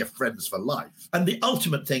car because you're friends for life. And the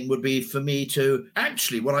ultimate thing would be for me to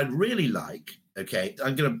actually, what I'd really like, okay,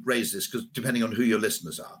 I'm going to raise this because depending on who your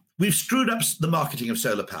listeners are, we've screwed up the marketing of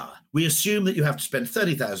solar power. We assume that you have to spend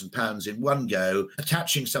 £30,000 in one go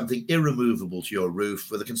attaching something irremovable to your roof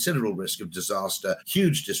with a considerable risk of disaster,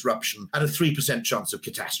 huge disruption, and a 3% chance of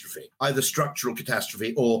catastrophe, either structural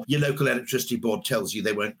catastrophe or your local electricity board tells you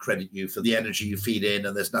they won't credit you for the energy you feed in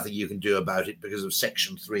and there's nothing you can do about it because of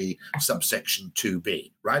Section 3, subsection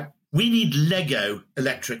 2B, right? We need Lego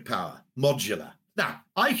electric power, modular. Now,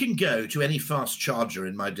 I can go to any fast charger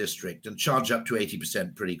in my district and charge up to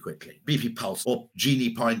 80% pretty quickly. BP Pulse or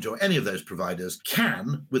Genie Point or any of those providers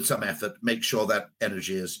can, with some effort, make sure that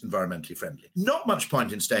energy is environmentally friendly. Not much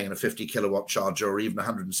point in staying in a 50 kilowatt charger or even a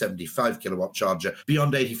 175 kilowatt charger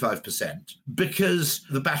beyond 85% because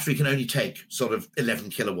the battery can only take sort of 11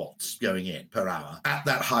 kilowatts going in per hour at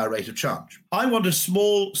that higher rate of charge. I want a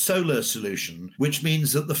small solar solution, which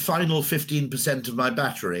means that the final 15% of my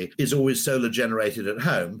battery is always solar generated at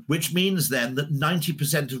home, which means then that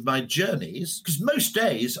 90% of my journeys, because most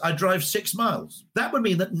days I drive 6 miles, that would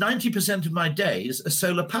mean that 90% of my days are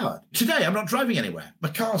solar powered. Today, I'm not driving anywhere. My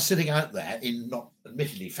car's sitting out there in not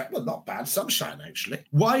bad sunshine, actually.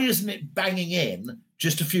 Why isn't it banging in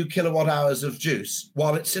just a few kilowatt hours of juice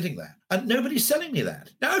while it's sitting there? And nobody's selling me that.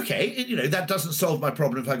 Now, okay, that doesn't solve my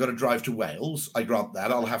problem if I got to drive to Wales. I grant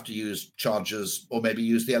that. I'll have to use chargers or maybe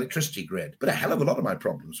use the electricity grid. But a hell of a lot of my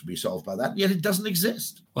problems would be solved by that, yet it doesn't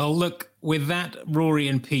exist. Well, look, with that, Rory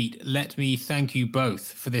and Pete, let me thank you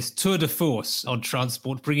both for this tour de force on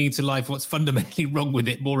transport, bringing to life what's fundamentally wrong with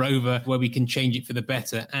it, moreover, where we can change it for the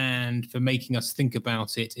better, and for making us think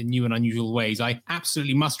about it in new and unusual ways. I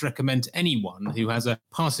absolutely must recommend to anyone who has a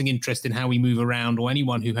passing interest in how we move around or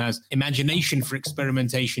anyone who has imagination for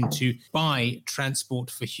experimentation to buy Transport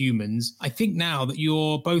for Humans. I think now that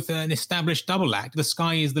you're both an established double act, the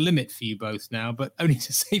sky is the limit for you both now, but only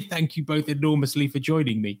to say thank you both enormously for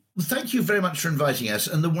joining me. Well, thank you very much for inviting us.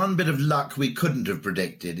 And the one bit of luck we couldn't have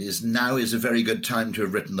predicted is now is a very good time to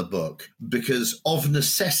have written the book because of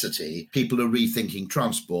necessity, people are rethinking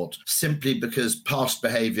transport simply because past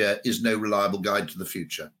behaviour is no reliable guide to the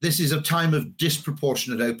future. This is a time of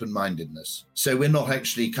disproportionate open-mindedness. So we're not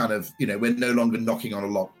actually we're no longer knocking on a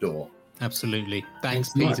locked door. Absolutely. Thanks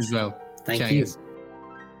Pete, as well. Thank you.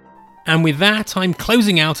 And with that, I'm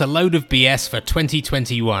closing out a load of BS for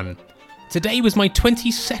 2021. Today was my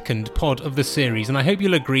 22nd pod of the series, and I hope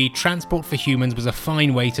you'll agree Transport for Humans was a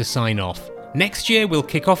fine way to sign off. Next year, we'll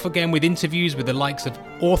kick off again with interviews with the likes of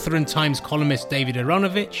author and Times columnist David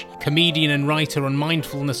Aronovich, comedian and writer on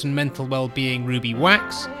mindfulness and mental well-being Ruby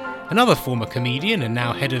Wax, another former comedian and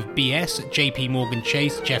now head of BS at JP Morgan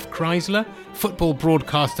Chase, Jeff Chrysler, football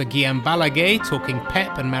broadcaster Guillaume Balaguer talking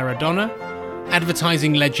Pep and Maradona,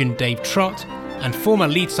 advertising legend Dave Trott, and former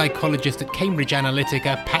lead psychologist at Cambridge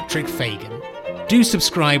Analytica, Patrick Fagan. Do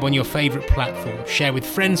subscribe on your favourite platform, share with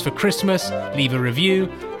friends for Christmas, leave a review,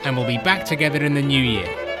 and we'll be back together in the new year.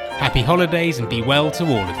 Happy holidays and be well to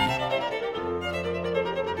all of you.